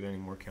won't get any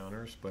more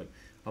counters. But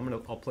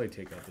I'll play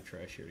take out the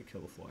trash here to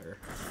kill the flyer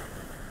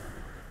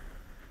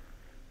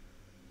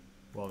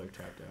while they're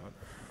tapped out.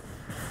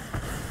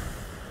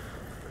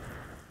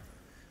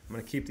 I'm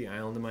gonna keep the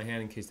island in my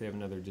hand in case they have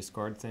another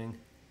discard thing.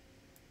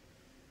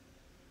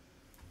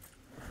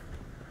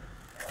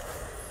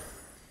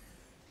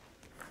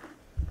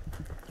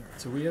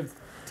 Alright, so we have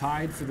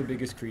tied for the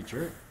biggest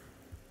creature.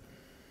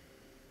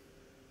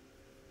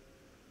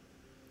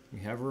 We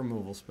have a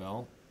removal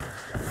spell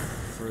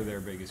for their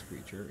biggest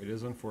creature. It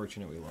is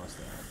unfortunate we lost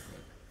that,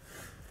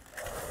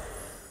 but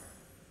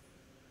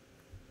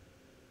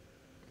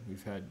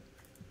we've had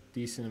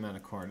decent amount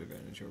of card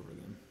advantage over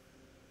them.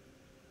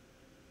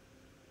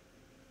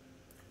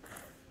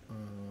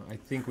 I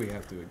think we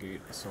have to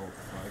negate Assault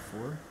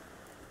 5/4.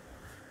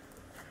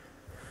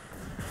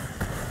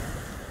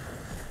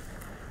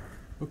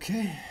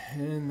 Okay,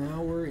 and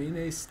now we're in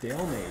a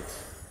stalemate.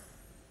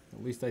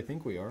 At least I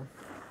think we are.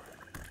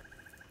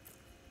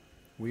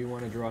 We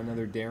want to draw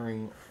another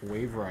Daring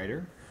Wave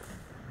Rider,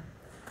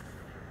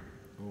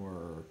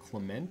 or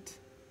Clement,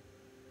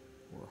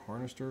 or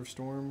Harnester of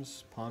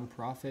Storms, Pawn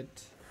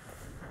Prophet.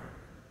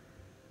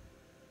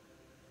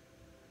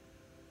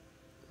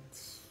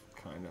 That's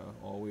kind of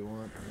all we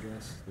want, I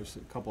guess. There's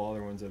a couple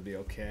other ones that'd be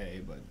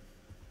okay, but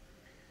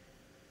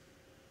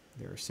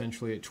they're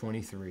essentially at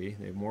 23.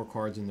 They have more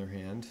cards in their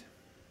hand.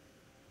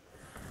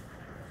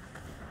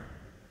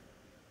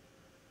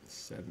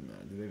 7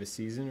 mana. Do they have a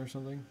season or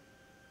something?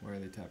 Why are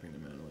they tapping the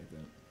mana like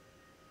that?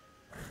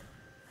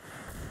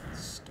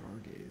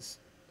 Stargaze.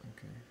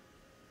 Okay.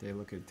 They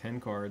look at 10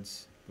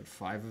 cards, put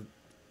five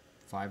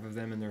of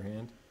them in their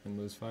hand, and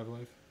lose 5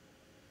 life.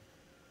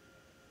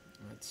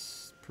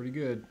 That's pretty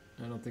good.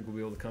 I don't think we'll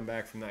be able to come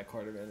back from that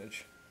card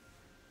advantage.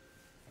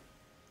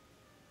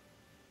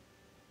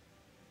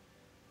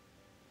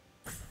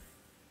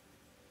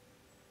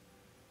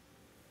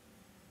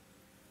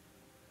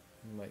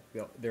 Like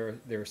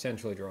they're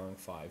essentially drawing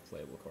 5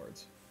 playable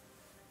cards.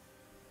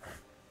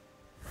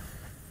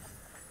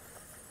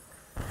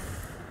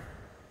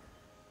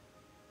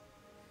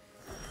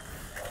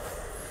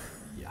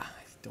 Yeah,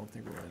 I don't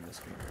think we're winning this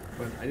game,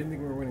 but I didn't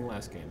think we were winning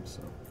last game,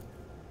 so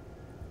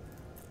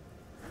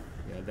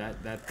yeah,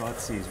 that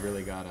Thoughtseize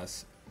really got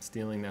us,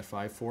 stealing that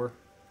 5/4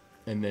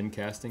 and then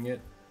casting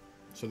it.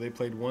 So they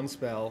played 1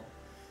 spell,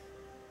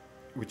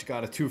 which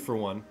got a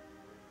 2-for-1.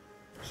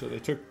 So they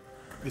took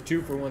the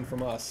 2-for-1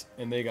 from us,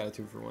 and they got a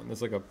 2-for-1.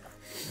 That's like a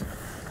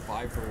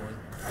 5-for-1.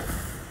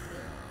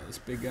 This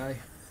big guy.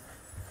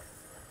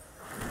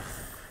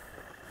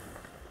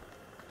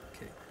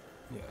 Okay.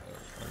 Yeah,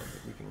 I don't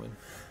think we can win.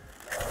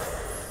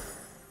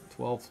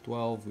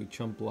 12/12. We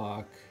chump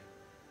block.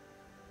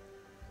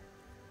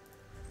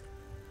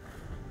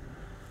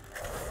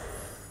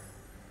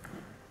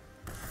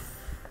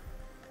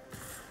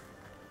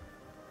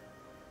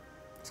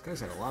 This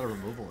guy's had a lot of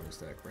removal in his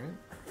deck, right?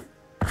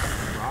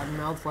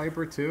 Rottenmouth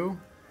Viper too?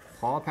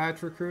 Paw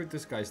Patch Recruit?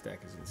 This guy's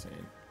deck is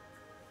insane.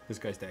 This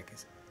guy's deck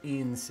is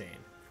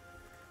insane.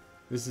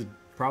 This is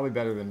probably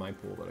better than my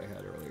pool that I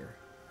had earlier.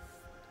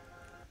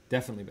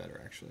 Definitely better,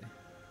 actually.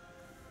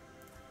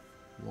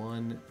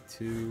 1,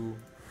 2,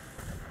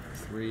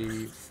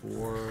 3,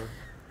 4.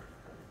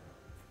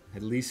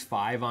 At least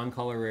 5 on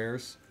color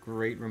rares.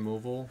 Great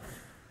removal.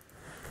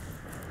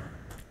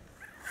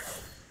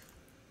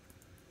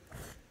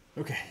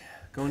 Okay.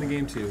 Going to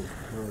game 2,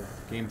 or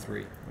game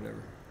 3,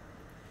 whatever.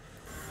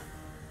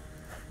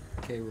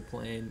 Okay, we're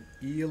playing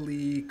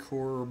Ely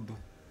Curbmy.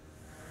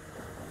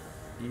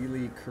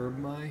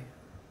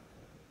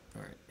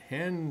 Alright,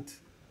 hand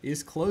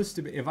is close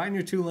to... If I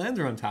knew 2 lands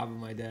are on top of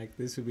my deck,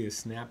 this would be a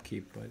snap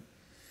keep, but...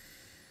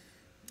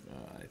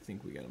 I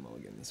think we got to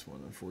mulligan this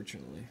one,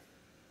 unfortunately.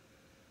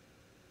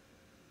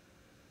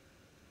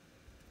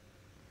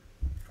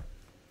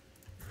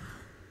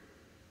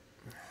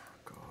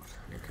 God,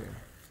 okay.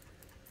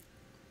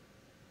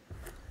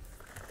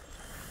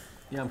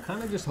 Yeah, I'm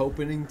kind of just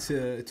hoping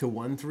to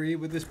 1-3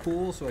 with this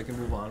pool so I can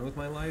move on with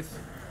my life.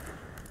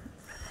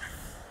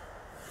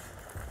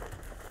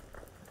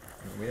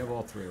 We have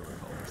all 3 of our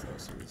colors though,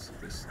 so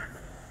this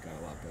got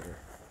a lot better.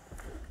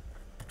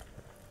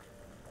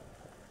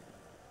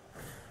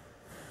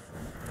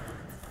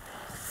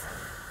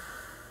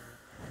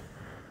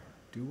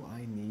 Do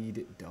I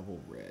need double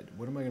red?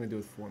 What am I going to do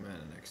with 4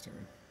 mana next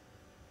turn?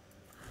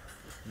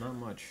 Not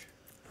much.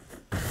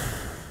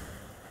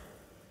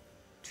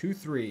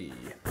 2/3.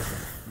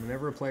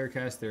 Whenever a player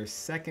casts their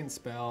second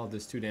spell,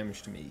 does 2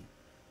 damage to me.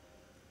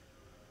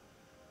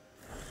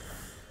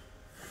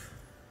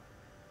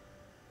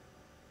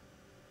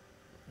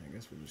 I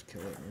guess we'll just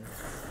kill it, man.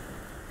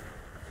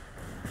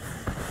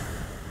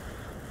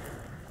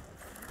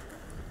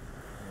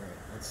 Alright,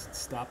 let's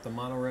stop the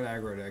mono red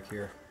aggro deck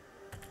here.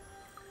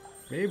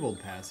 Fabled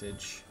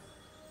Passage.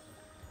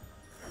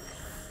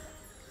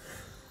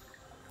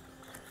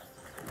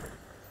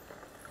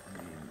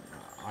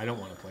 I don't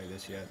want to play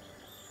this yet.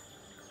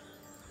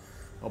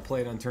 I'll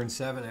play it on turn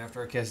 7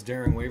 after I cast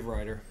Daring Wave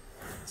Rider.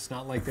 It's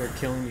not like they're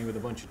killing me with a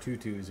bunch of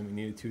 2/2s and we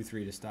need a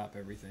 2/3 to stop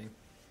everything.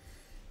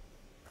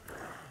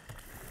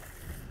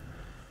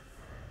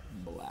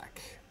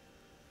 Black.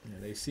 Yeah,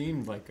 they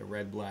seemed like a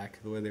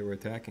red-black the way they were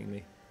attacking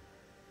me.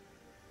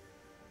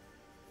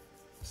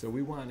 So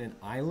we want an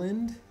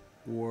island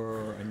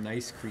or a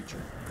nice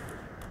creature.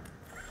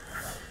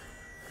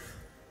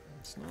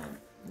 It's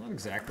not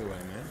exactly what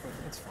I meant, but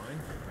that's fine.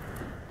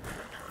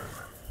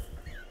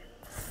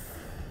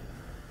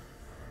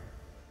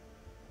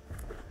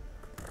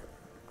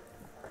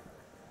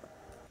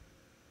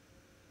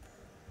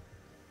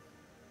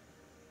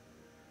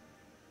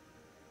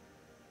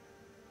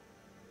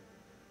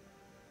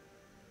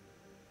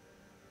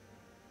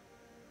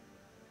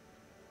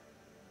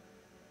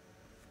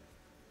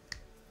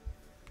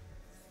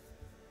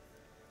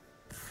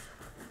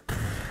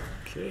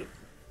 Okay,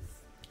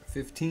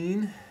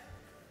 15.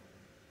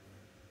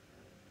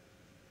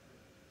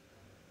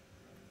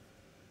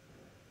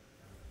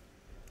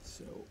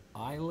 So,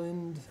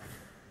 island.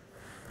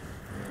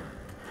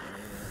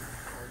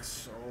 Card's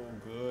so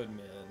good,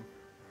 man.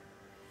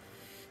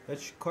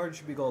 That card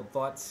should be called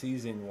Thought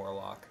Seizing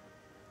Warlock,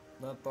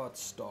 not Thought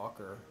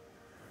Stalker.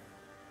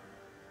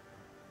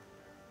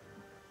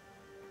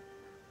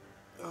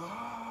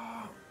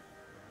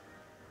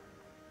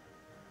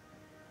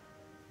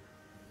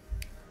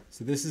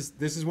 So this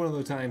is one of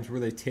those times where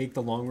they take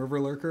the Long River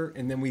Lurker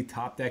and then we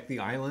top deck the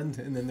island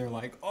and then they're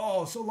like,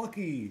 oh, so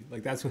lucky.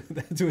 Like that's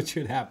what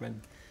should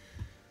happen.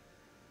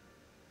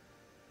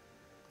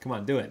 Come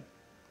on, do it.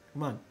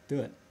 Come on, do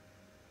it.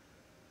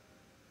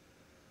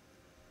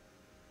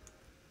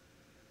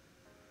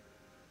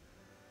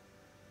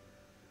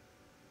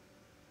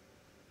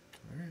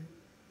 All right,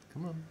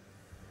 come on.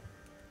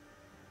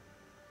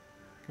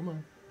 Come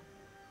on.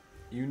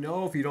 You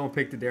know if you don't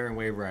pick the Daring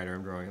Wave Rider,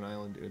 I'm drawing an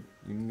island, dude.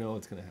 You know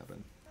it's going to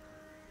happen.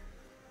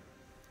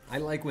 I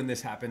like when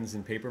this happens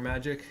in Paper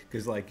Magic,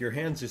 because like your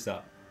hand's just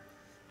up,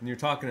 and you're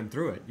talking them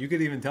through it. You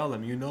could even tell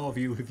them, you know if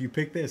you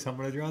pick this, I'm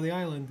going to draw the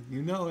island.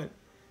 You know it.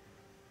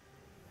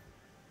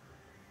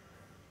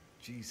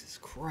 Jesus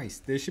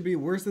Christ. This should be,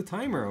 where's the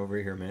timer over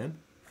here, man?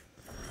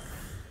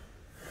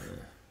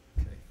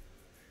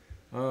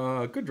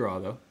 Okay. Good draw,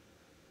 though.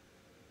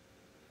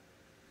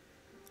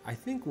 I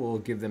think we'll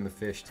give them a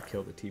fish to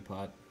kill the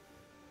teapot.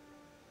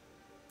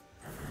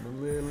 A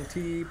little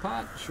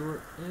teapot,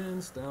 short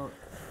and stout,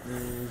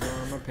 is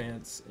on my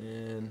pants,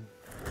 and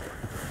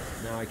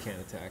now I can't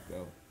attack,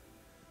 though.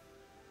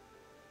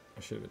 I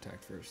should have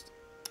attacked first.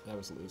 That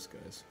was loose,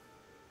 guys.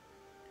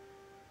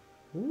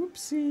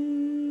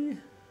 Whoopsie.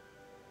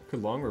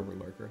 Could Long River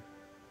Lurker.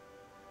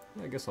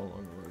 I guess I'll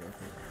Long River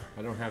Lurker.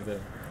 I don't have the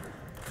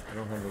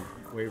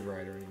Wave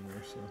Rider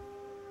anymore, so.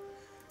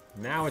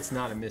 Now it's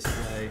not a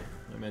misplay.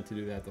 I meant to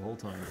do that the whole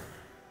time.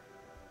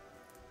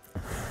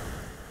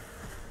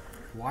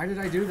 Why did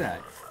I do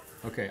that?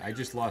 Okay, I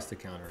just lost the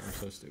counter. I'm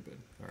so stupid.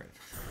 Alright.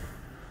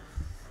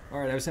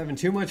 Alright, I was having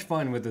too much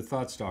fun with the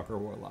Thoughtstalker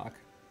Warlock.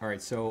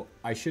 Alright, so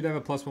I should have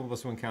a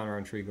 +1/+1 counter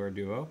on Treeguard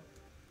Duo.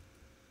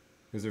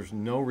 Because there's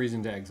no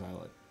reason to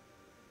exile it.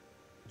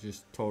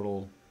 Just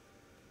total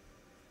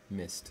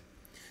missed.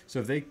 So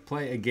if they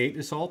play a Gate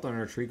Assault on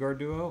our Treeguard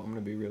Duo, I'm going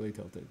to be really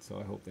tilted. So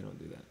I hope they don't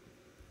do that.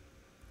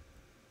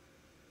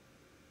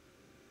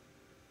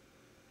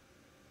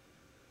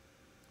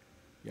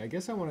 Yeah, I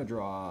guess I want to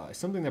draw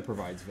something that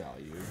provides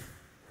value.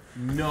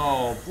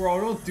 No,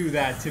 bro, don't do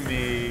that to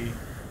me.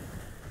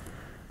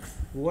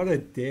 What a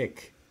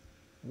dick.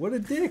 What a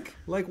dick.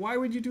 Like, why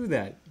would you do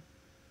that?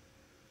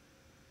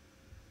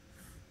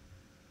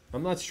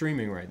 I'm not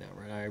streaming right now,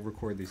 right? I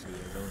record these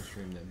videos. I don't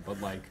stream them. But,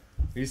 like,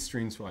 he's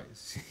stream swiping.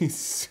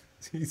 He's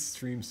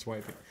stream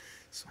swiping.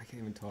 So I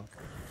can't even talk.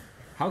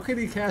 How could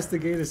he cast the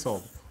Gate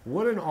Assault?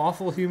 What an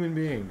awful human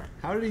being.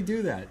 How did he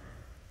do that?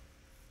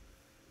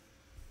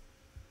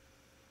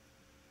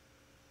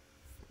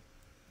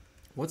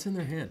 What's in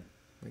their hand?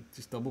 Like,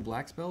 just double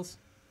black spells?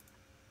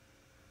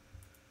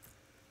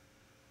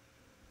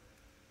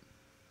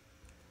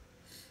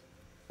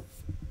 I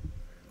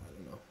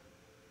don't know.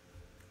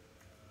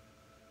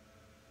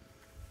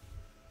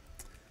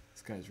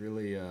 This guy's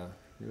really,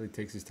 really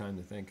takes his time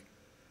to think.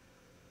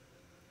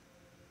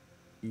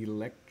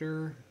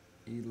 Elector?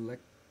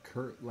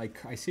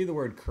 Like, I see the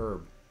word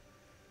curb.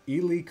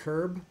 Ely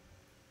curb?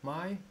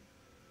 My?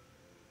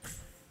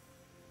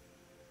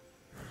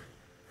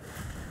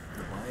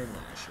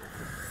 Lasher.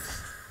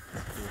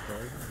 Cool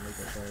card. I like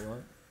that card a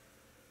lot.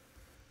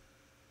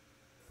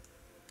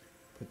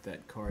 Put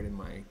that card in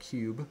my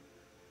cube.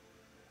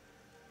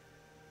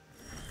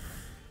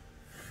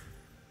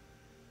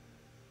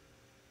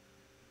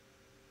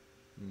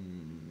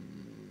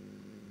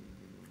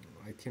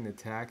 I can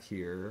attack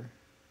here.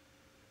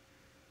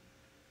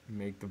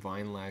 Make the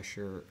Vine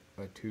Lasher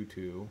a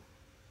 2/2.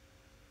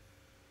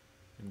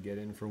 And get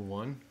in for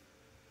 1.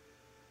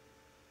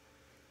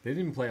 They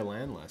didn't play a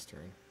land last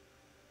turn.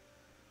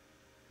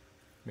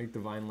 Make the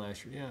Vine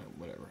Lasher. Yeah,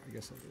 whatever. I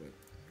guess I'll do it.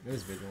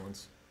 There's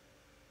Vigilance.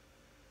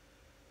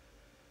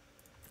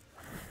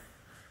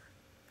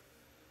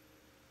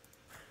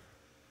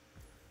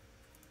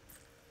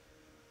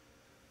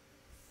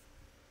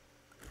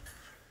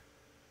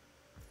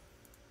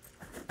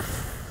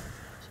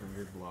 Some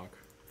weird block.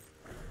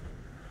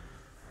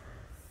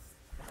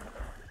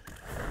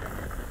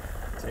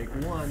 Take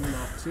 1,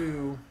 not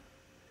 2.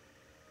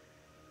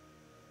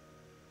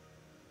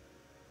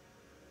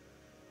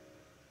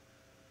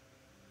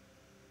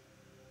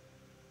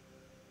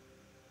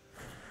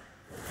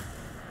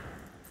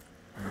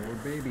 More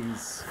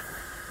babies.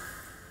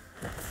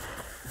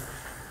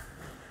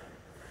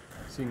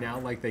 See, now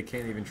like they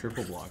can't even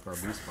triple block our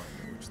Beast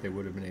Finder, which they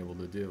would have been able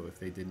to do if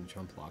they didn't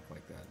chump block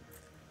like that.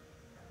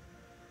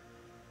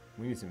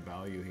 We need some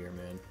value here,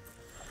 man.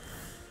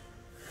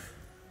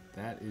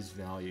 That is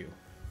value.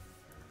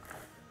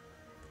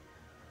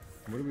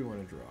 What do we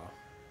want to draw?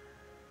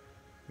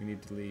 We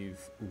need to leave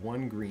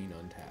 1 green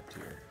untapped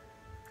here.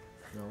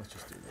 No, let's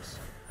just do this.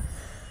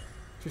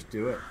 Just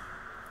do it.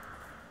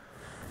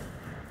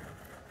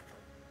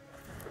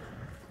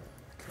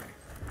 Okay.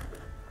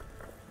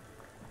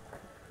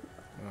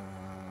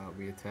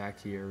 We attack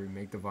here. We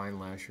make the Vine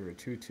Lasher a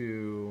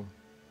 2/2.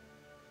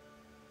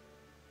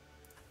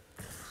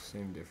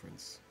 Same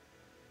difference.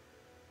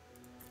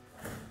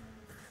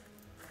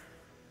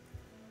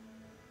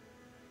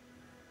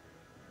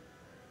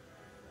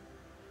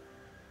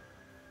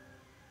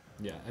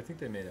 Yeah, I think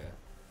they made a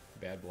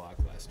bad block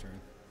last turn.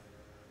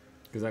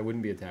 Because I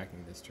wouldn't be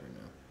attacking this turn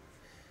now.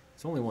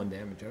 It's only 1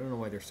 damage. I don't know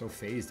why they're so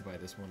phased by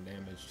this 1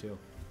 damage, too.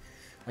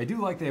 I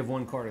do like they have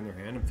 1 card in their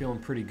hand. I'm feeling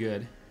pretty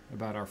good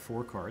about our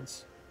 4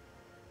 cards.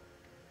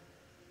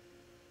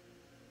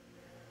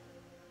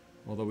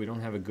 Although we don't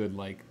have a good,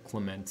 like,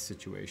 Clement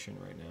situation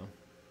right now.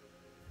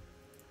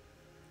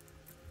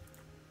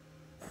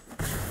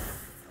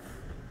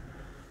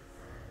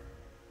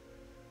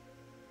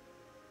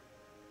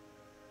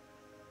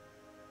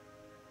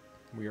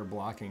 We are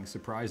blocking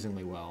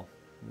surprisingly well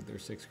with their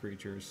 6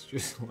 creatures,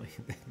 just like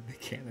they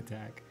can't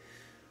attack.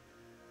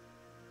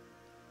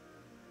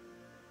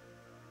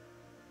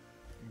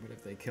 But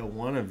if they kill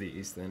one of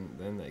these, then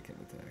they can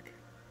attack.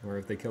 Or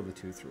if they kill the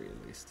 2/3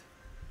 at least.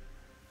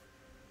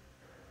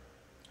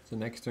 So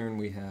next turn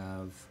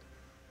we'll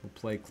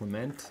play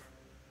Clement.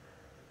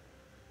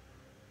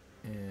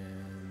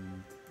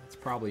 And that's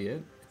probably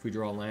it. If we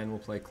draw a land, we'll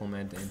play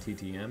Clement and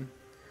TTM.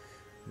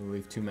 We'll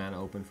leave 2 mana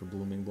open for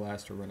Blooming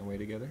Blast or Runaway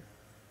together.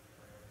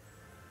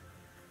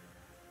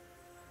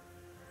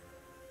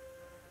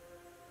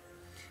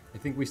 I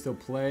think we still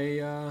play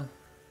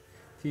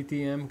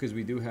TTM because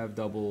we do have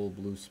double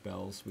blue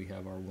spells. We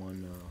have our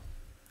 1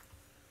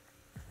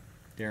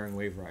 Daring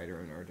Wave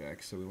Rider in our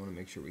deck, so we want to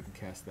make sure we can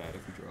cast that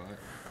if we draw it.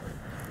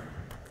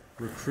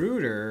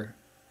 Recruiter.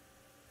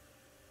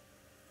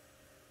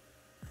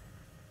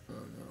 Oh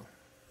no.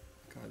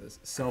 God, this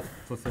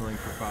self-fulfilling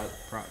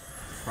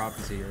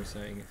prophecy here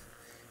saying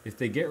if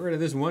they get rid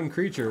of this 1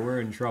 creature, we're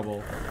in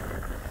trouble.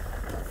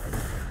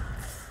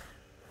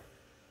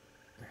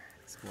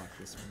 Let's block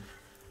this one.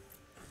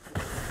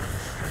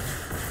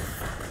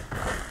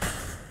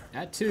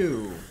 At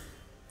 2.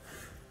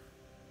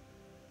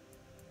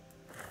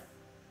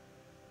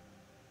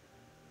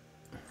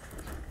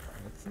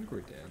 I think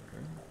we're dead,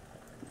 right?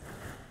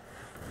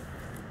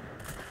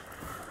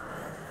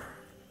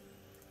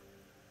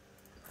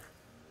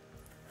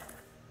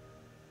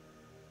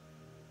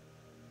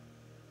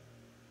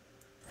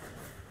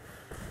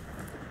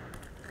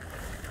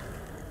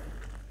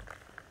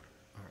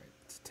 Alright,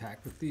 let's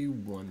attack with the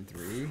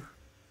 1/3.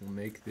 We'll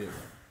make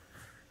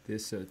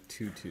this a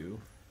 2/2.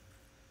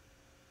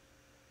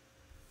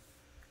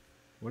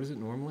 What is it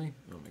normally?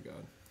 Oh my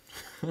god.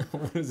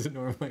 What is it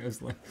normally? I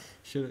was like,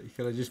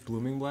 could I just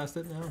Blooming Blast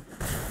it now?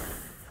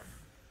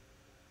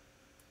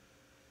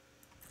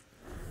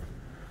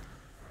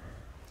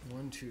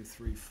 One, 2,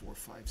 3, 4,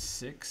 5,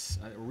 6.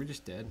 Are we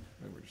just dead?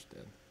 I think we're just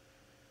dead.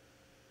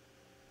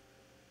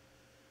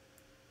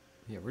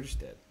 Yeah, we're just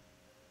dead.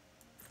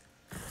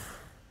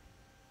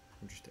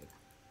 We're just dead.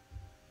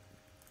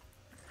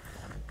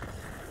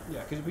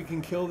 Yeah, because we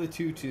can kill the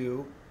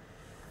 2/2.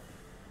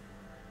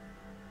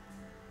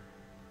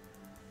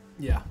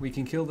 Yeah, we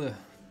can kill the...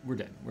 We're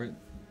dead.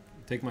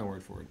 Take my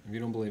word for it. If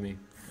you don't believe me,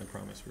 I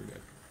promise we're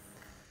dead.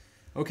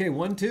 Okay,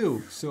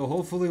 1-2. So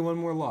hopefully 1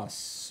 more loss.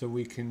 So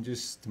we can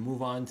just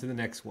move on to the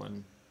next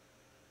one.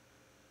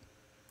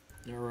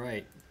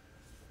 Alright.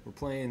 We're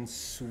playing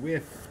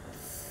Swift.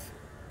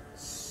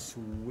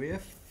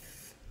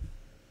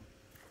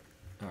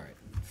 Alright.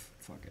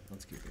 Fuck it.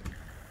 Let's keep it.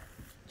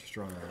 Just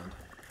drawing around.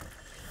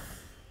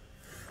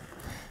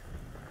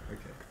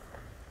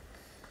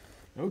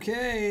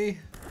 Okay.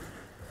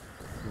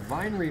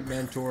 Vine Reap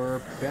Mentor,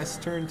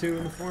 best turn 2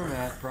 in the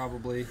format,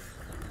 probably.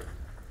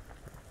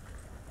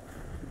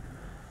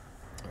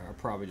 I'll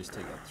probably just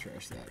take out the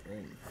trash that,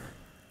 right?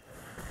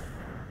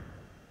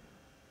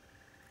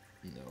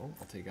 No,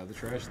 I'll take out the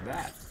trash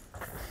that.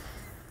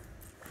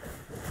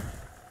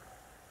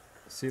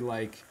 See,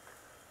 like...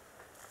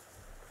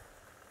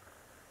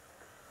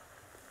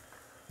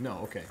 No,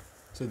 okay.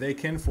 So they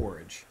can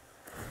forage.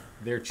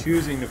 They're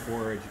choosing to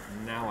forage.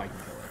 Now I can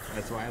kill it.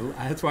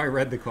 That's why I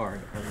read the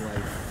card. I'm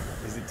like,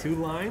 is it 2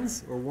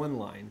 lines or 1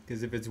 line?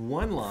 Because if it's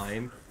 1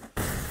 line,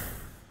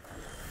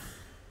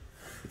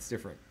 it's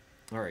different.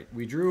 All right,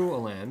 we drew a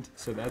land,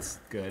 so that's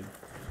good.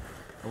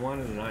 I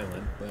wanted an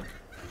island, but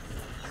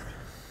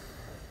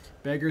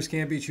beggars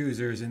can't be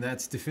choosers, and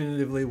that's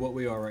definitively what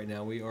we are right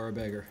now. We are a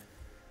beggar.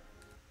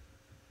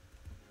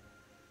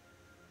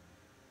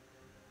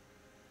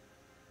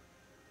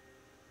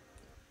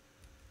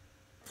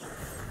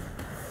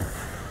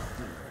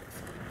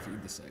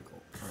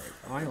 Cycle.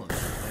 All right, island.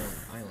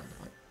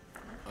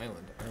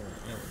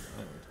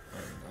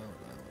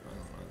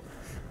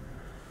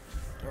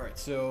 All right,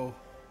 so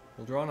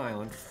we'll draw an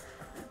island.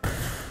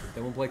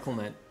 Then we'll play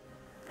Clement.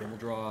 Then we'll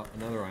draw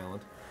another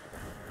island.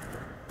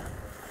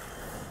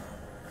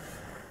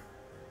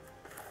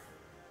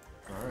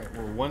 All right,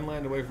 we're 1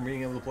 land away from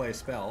being able to play a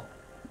spell.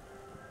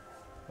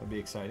 That'd be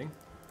exciting.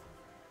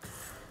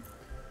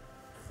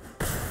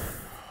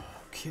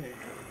 Okay.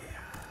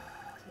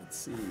 Let's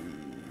see.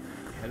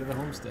 Head of the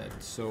homestead.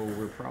 So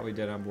we're probably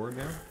dead on board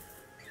now.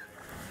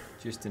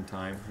 Just in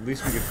time. At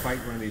least we could fight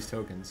one of these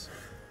tokens.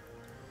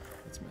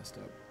 That's messed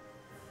up.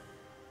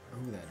 Oh,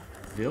 that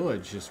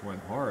village just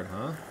went hard,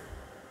 huh?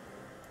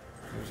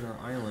 There's our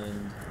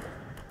island.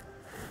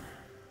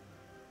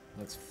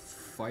 Let's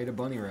fight a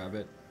bunny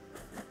rabbit.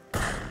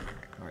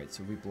 Alright,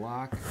 so we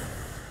block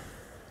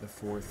the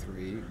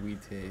 4-3. We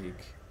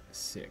take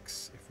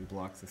 6. If we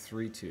block the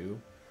 3-2,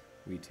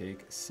 we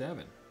take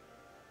 7.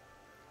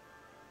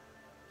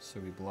 So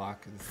we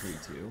block the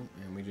 3-2,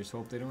 and we just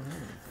hope they don't have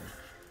anything.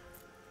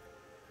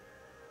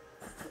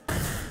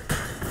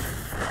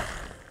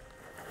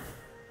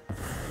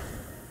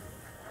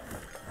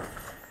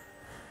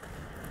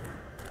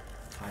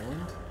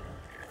 Island?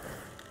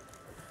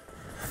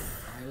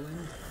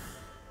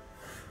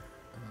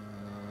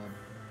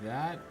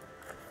 That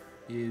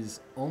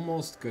is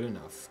almost good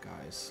enough,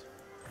 guys.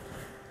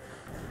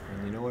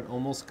 And you know what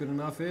almost good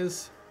enough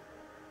is?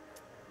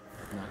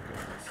 Not good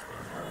enough.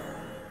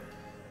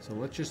 So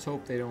let's just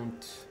hope they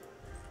don't...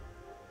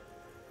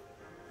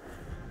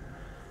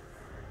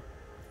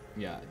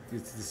 Yeah,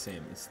 it's the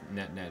same. It's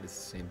net, it's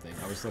the same thing.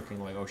 I was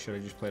looking like, oh, should I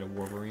just play a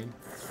Wolverine?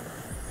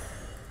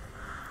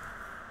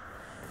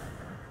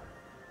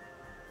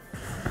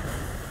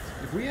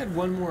 If we had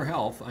 1 more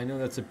health, I know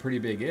that's a pretty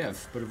big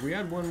if, but if we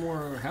had 1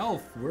 more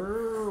health,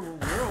 we're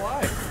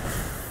alive.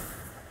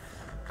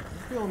 I'm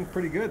feeling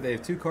pretty good. They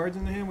have 2 cards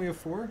in the hand, we have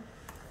 4.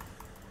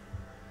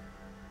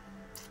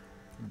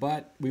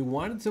 But we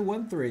wanted to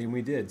 1-3, and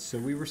we did, so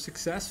we were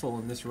successful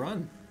in this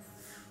run.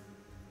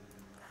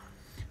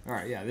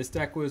 Alright, yeah, this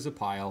deck was a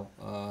pile.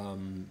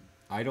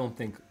 I don't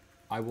think...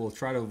 I will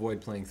try to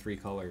avoid playing 3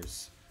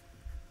 colors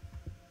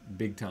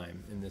big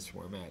time in this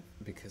format,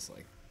 because,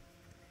 like,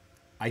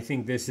 I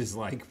think this is,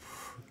 like,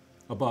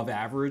 above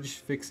average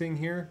fixing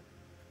here.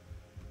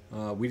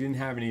 We didn't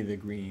have any of the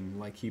green,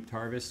 like, Heaped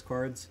Harvest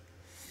cards,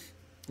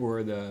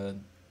 or the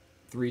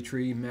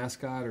 3-tree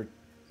mascot, or...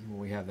 Well,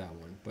 we have that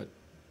one, but...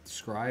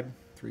 Scribe,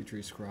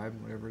 3-tree scribe,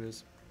 whatever it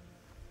is.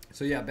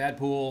 So yeah, bad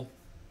pool.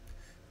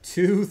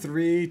 2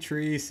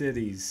 3-tree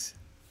cities.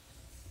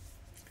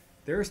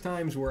 There's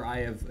times where I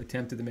have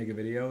attempted to make a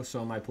video,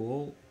 saw my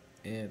pool,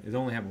 and it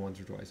only happened once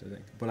or twice, I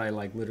think. But I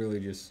like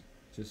literally just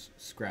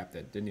scrapped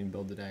it. Didn't even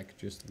build the deck.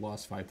 Just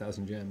lost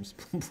 5,000 gems.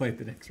 Played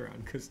the next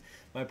round because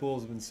my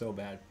pool's been so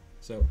bad.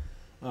 So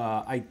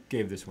I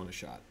gave this one a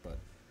shot. But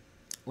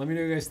let me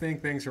know what you guys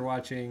think. Thanks for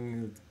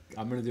watching.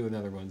 I'm gonna do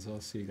another one, so I'll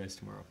see you guys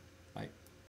tomorrow.